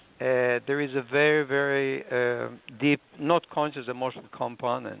 there is a very, very deep, not conscious emotional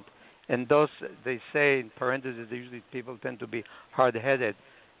component. And those, they say in parentheses, usually people tend to be hard-headed.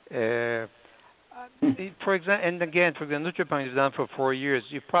 For example, and again, for example, NutriPuncture is done for 4 years.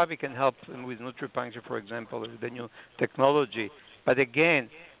 You probably can help them with NutriPuncture, for example, with the new technology. But again,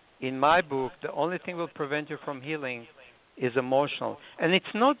 in my book, the only thing will prevent you from healing is emotional. And it's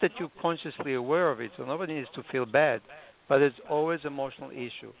not that you're consciously aware of it, so nobody needs to feel bad, but it's always an emotional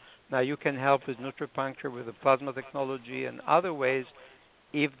issue. Now, you can help with NutriPuncture, with the plasma technology, and other ways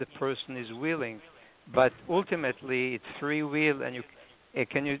if the person is willing. But ultimately, it's free will, and you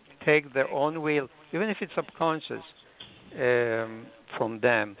take their own will, even if it's subconscious, from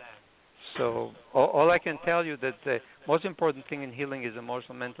them. So all I can tell you that the most important thing in healing is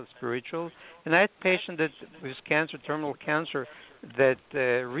emotional, mental, spiritual. And I had patients that with cancer, terminal cancer, that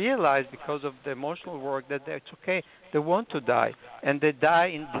realized because of the emotional work that it's okay. They want to die, and they die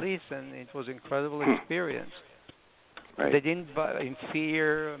in bliss, and it was an incredible experience. Right. They didn't die in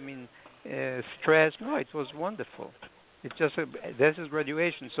fear, stress. No, it was wonderful. It's just this is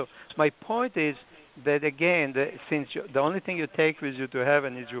graduation. So my point is that again, since the only thing you take with you to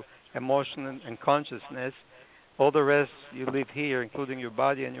heaven is your emotion and consciousness, all the rest you leave here, including your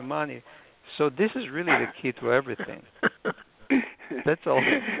body and your money. So this is really the key to everything. That's all.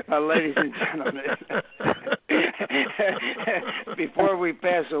 Ladies and gentlemen, before we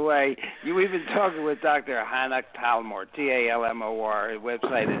pass away, we've been talking with Dr. Hanoch Talmor, Talmor. His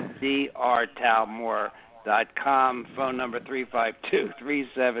website is drtalmor.com. Phone number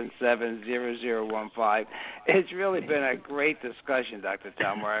 352-377-0015. It's really been a great discussion, Dr.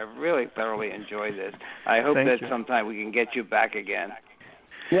 Talmor. I really thoroughly enjoyed this. I hope Thank that you. sometime we can get you back again.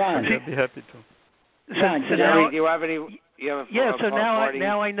 Ron, I'd be happy to. Ron, So now, Do you have any? You have yeah, so party?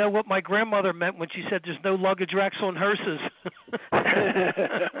 now I know what my grandmother meant when she said there's no luggage racks on hearses.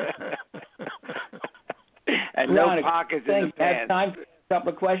 And Ron, no pockets in the thanks. Have pants. time for a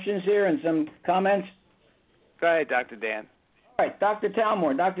couple of questions here and some comments. Go ahead, Dr. Dan. All right, Dr.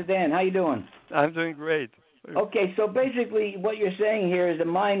 Talmor, Dr. Dan, how you doing? I'm doing great. Okay, so basically what you're saying here is the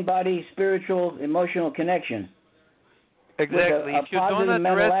mind, body, spiritual, emotional connection. Exactly. a If you don't positive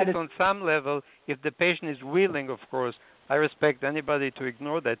mental address it attitude- on some level, if the patient is willing, of course, I respect anybody to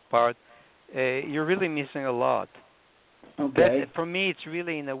ignore that part, you're really missing a lot. Okay. That, for me, it's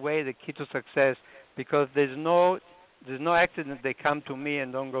really, in a way, the key to success, because there's no accident they come to me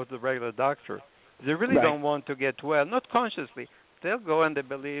and don't go to the regular doctor. They really Right. don't want to get well, not consciously. They'll go and they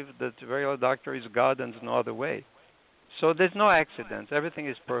believe that the regular doctor is God and there's no other way. So there's no accidents. Everything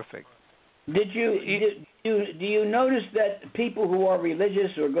is perfect. Do you notice that people who are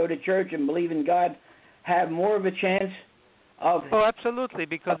religious or go to church and believe in God have more of a chance of Oh, absolutely,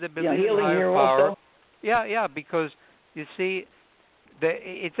 because they believe in healing higher here power. also? Yeah, because you see,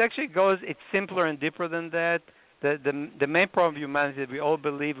 it actually goes. It's simpler and deeper than that. The main problem of humanity is we all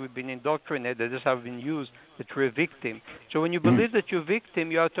believe we've been indoctrinated. This has been used that we're a victim. So when you believe that you're a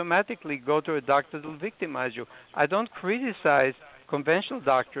victim, you automatically go to a doctor that will victimize you. I don't criticize conventional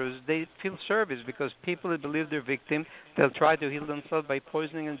doctors. They feel service because people that believe they're victim, they'll try to heal themselves by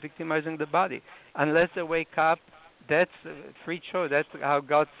poisoning and victimizing the body. Unless they wake up, that's free choice. That's how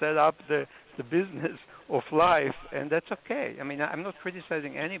God set up the business of life, and that's okay. I mean, I'm not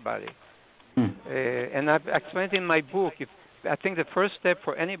criticizing anybody. And I've explained in my book, I think the first step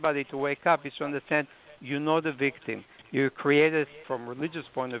for anybody to wake up is to understand you know the victim. You're created from a religious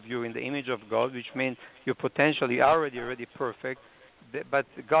point of view in the image of God, which means you're potentially already perfect, but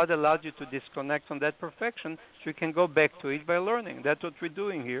God allowed you to disconnect from that perfection so you can go back to it by learning. That's what we're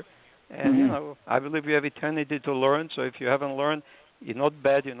doing here. And, you know, I believe you have eternity to learn, so if you haven't learned, you're not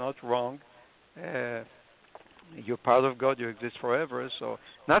bad, you're not wrong. You're part of God, you exist forever, so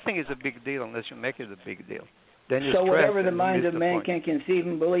nothing is a big deal unless you make it a big deal. Then you So stress whatever the and you mind miss of the man point. can conceive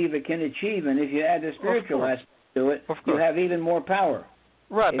and believe, it can achieve, and if you add the spiritual course. aspect to it, Of you course. have even more power.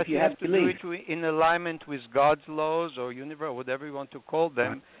 Right, if but you you have have to belief. do it in alignment with God's laws or universe, whatever you want to call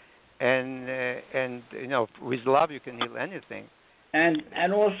them, and you know, with love you can heal anything.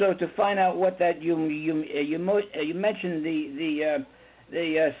 And also to find out what that you mentioned the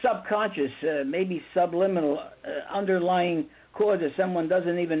subconscious, maybe subliminal underlying cause that someone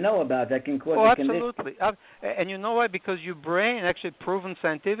doesn't even know about that can cause a condition. Absolutely. And you know why? Because your brain, actually proven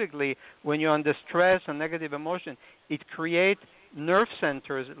scientifically, when you're under stress and negative emotion, it creates nerve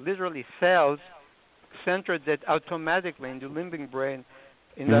centers, literally cells, centered that automatically in the limbic brain,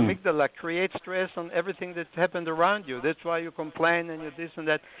 in the amygdala, create stress on everything that's happened around you. That's why you complain and you this and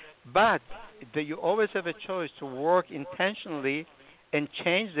that. But you always have a choice to work intentionally and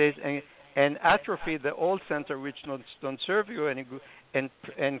change this and atrophy the old center which don't serve you and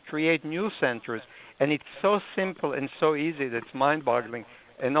create new centers. And it's so simple and so easy that it's mind-boggling.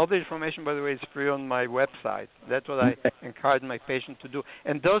 And all the information, by the way, is free on my website. That's what I encourage my patients to do.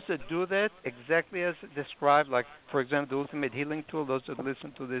 And those that do that exactly as described, like, for example, the Ultimate Healing Tool, those that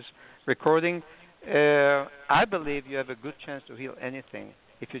listen to this recording, I believe you have a good chance to heal anything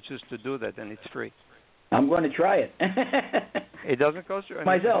if you choose to do that, and it's free. I'm going to try it. It doesn't cost you anything.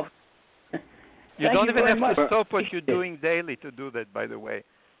 Myself. You Thank don't you even very have much. to stop what you're doing daily to do that, by the way.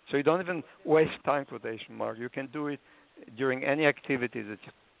 So you don't even waste time, quotation mark. You can do it during any activity that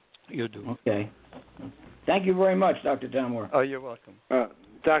you do. Okay. Thank you very much, Dr. Talmor. Oh, you're welcome.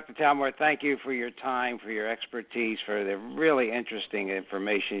 Dr. Talmor, thank you for your time, for your expertise, for the really interesting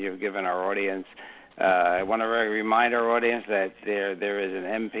information you've given our audience. I want to remind our audience that there is an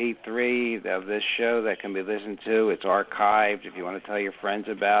MP3 of this show that can be listened to. It's archived. If you want to tell your friends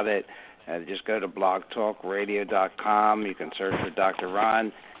about it, just go to blogtalkradio.com. You can search for Dr.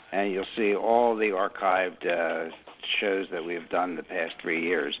 Ron, and you'll see all the archived shows that we've done the past 3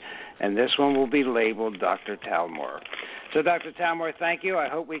 years. And this one will be labeled Dr. Talmor. So, Dr. Talmor, thank you. I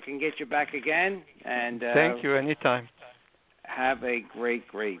hope we can get you back again. And thank you. Anytime. Have a great,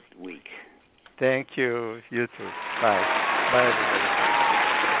 great week. Thank you. You too. Bye. Bye, everybody.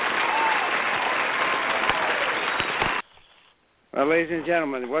 Well, ladies and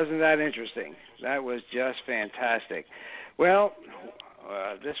gentlemen, wasn't that interesting? That was just fantastic. Well,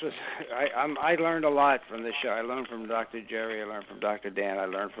 I learned a lot from this show. I learned from Dr. Jerry. I learned from Dr. Dan. I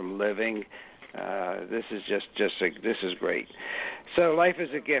learned from living. This is this is great. So life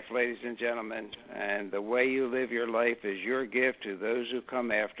is a gift, ladies and gentlemen, and the way you live your life is your gift to those who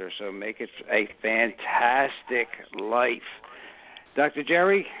come after. So make it a fantastic life. Dr.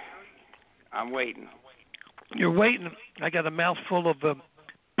 Jerry, I'm waiting. You're waiting. I got a mouthful of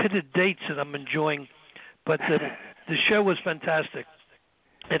pitted dates that I'm enjoying, but the show was fantastic,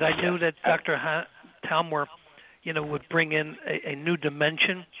 and I knew that Dr. Talmor, would bring in a new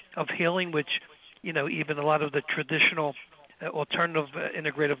dimension of healing, which, even a lot of the traditional alternative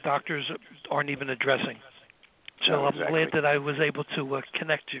integrative doctors aren't even addressing. So I'm glad that I was able to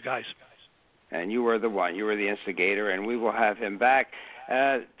connect you guys. And you were the one. You were the instigator, and we will have him back.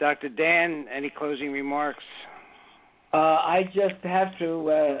 Dr. Dan, any closing remarks? I just have to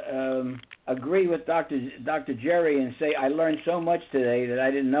agree with Dr. Jerry and say I learned so much today that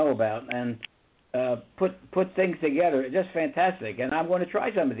I didn't know about, and put things together. Just fantastic. And I'm going to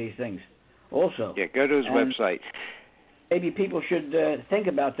try some of these things also. Yeah, go to his website. Maybe people should think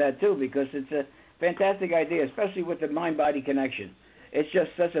about that too, because it's a fantastic idea, especially with the mind-body connection. It's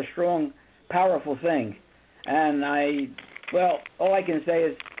just such a strong, powerful thing. And all I can say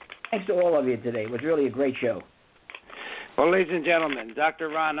is thanks to all of you today. It was really a great show. Well, ladies and gentlemen, Dr.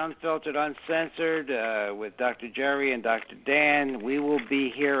 Ron, Unfiltered, Uncensored, with Dr. Jerry and Dr. Dan. We will be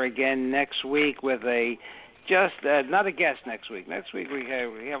here again next week with not a guest next week. Next week we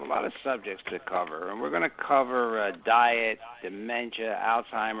have a lot of subjects to cover, and we're going to cover diet, dementia,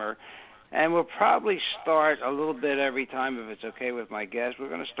 Alzheimer, and we'll probably start a little bit every time, if it's okay with my guests. We're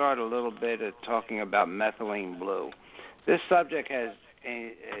going to start a little bit of talking about methylene blue. This subject has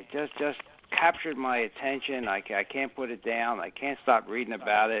just captured my attention. I can't put it down. I can't stop reading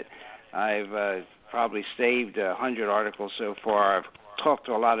about it. I've probably saved 100 articles so far. I've talked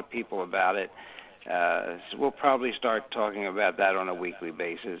to a lot of people about it. So we'll probably start talking about that on a weekly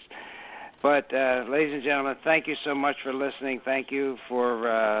basis. But, ladies and gentlemen, thank you so much for listening. Thank you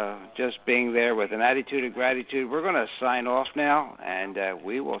for just being there with an attitude of gratitude. We're going to sign off now, and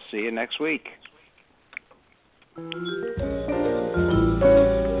we will see you next week.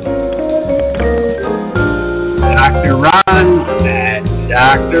 Dr. Ron and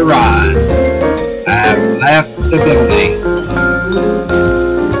Dr. Ron have left the building.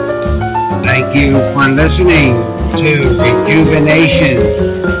 Thank you for listening to Rejuvenation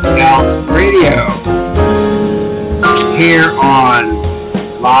Health Radio here on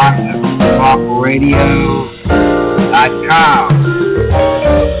blogtalkradio.com.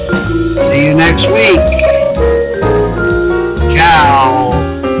 See you next week.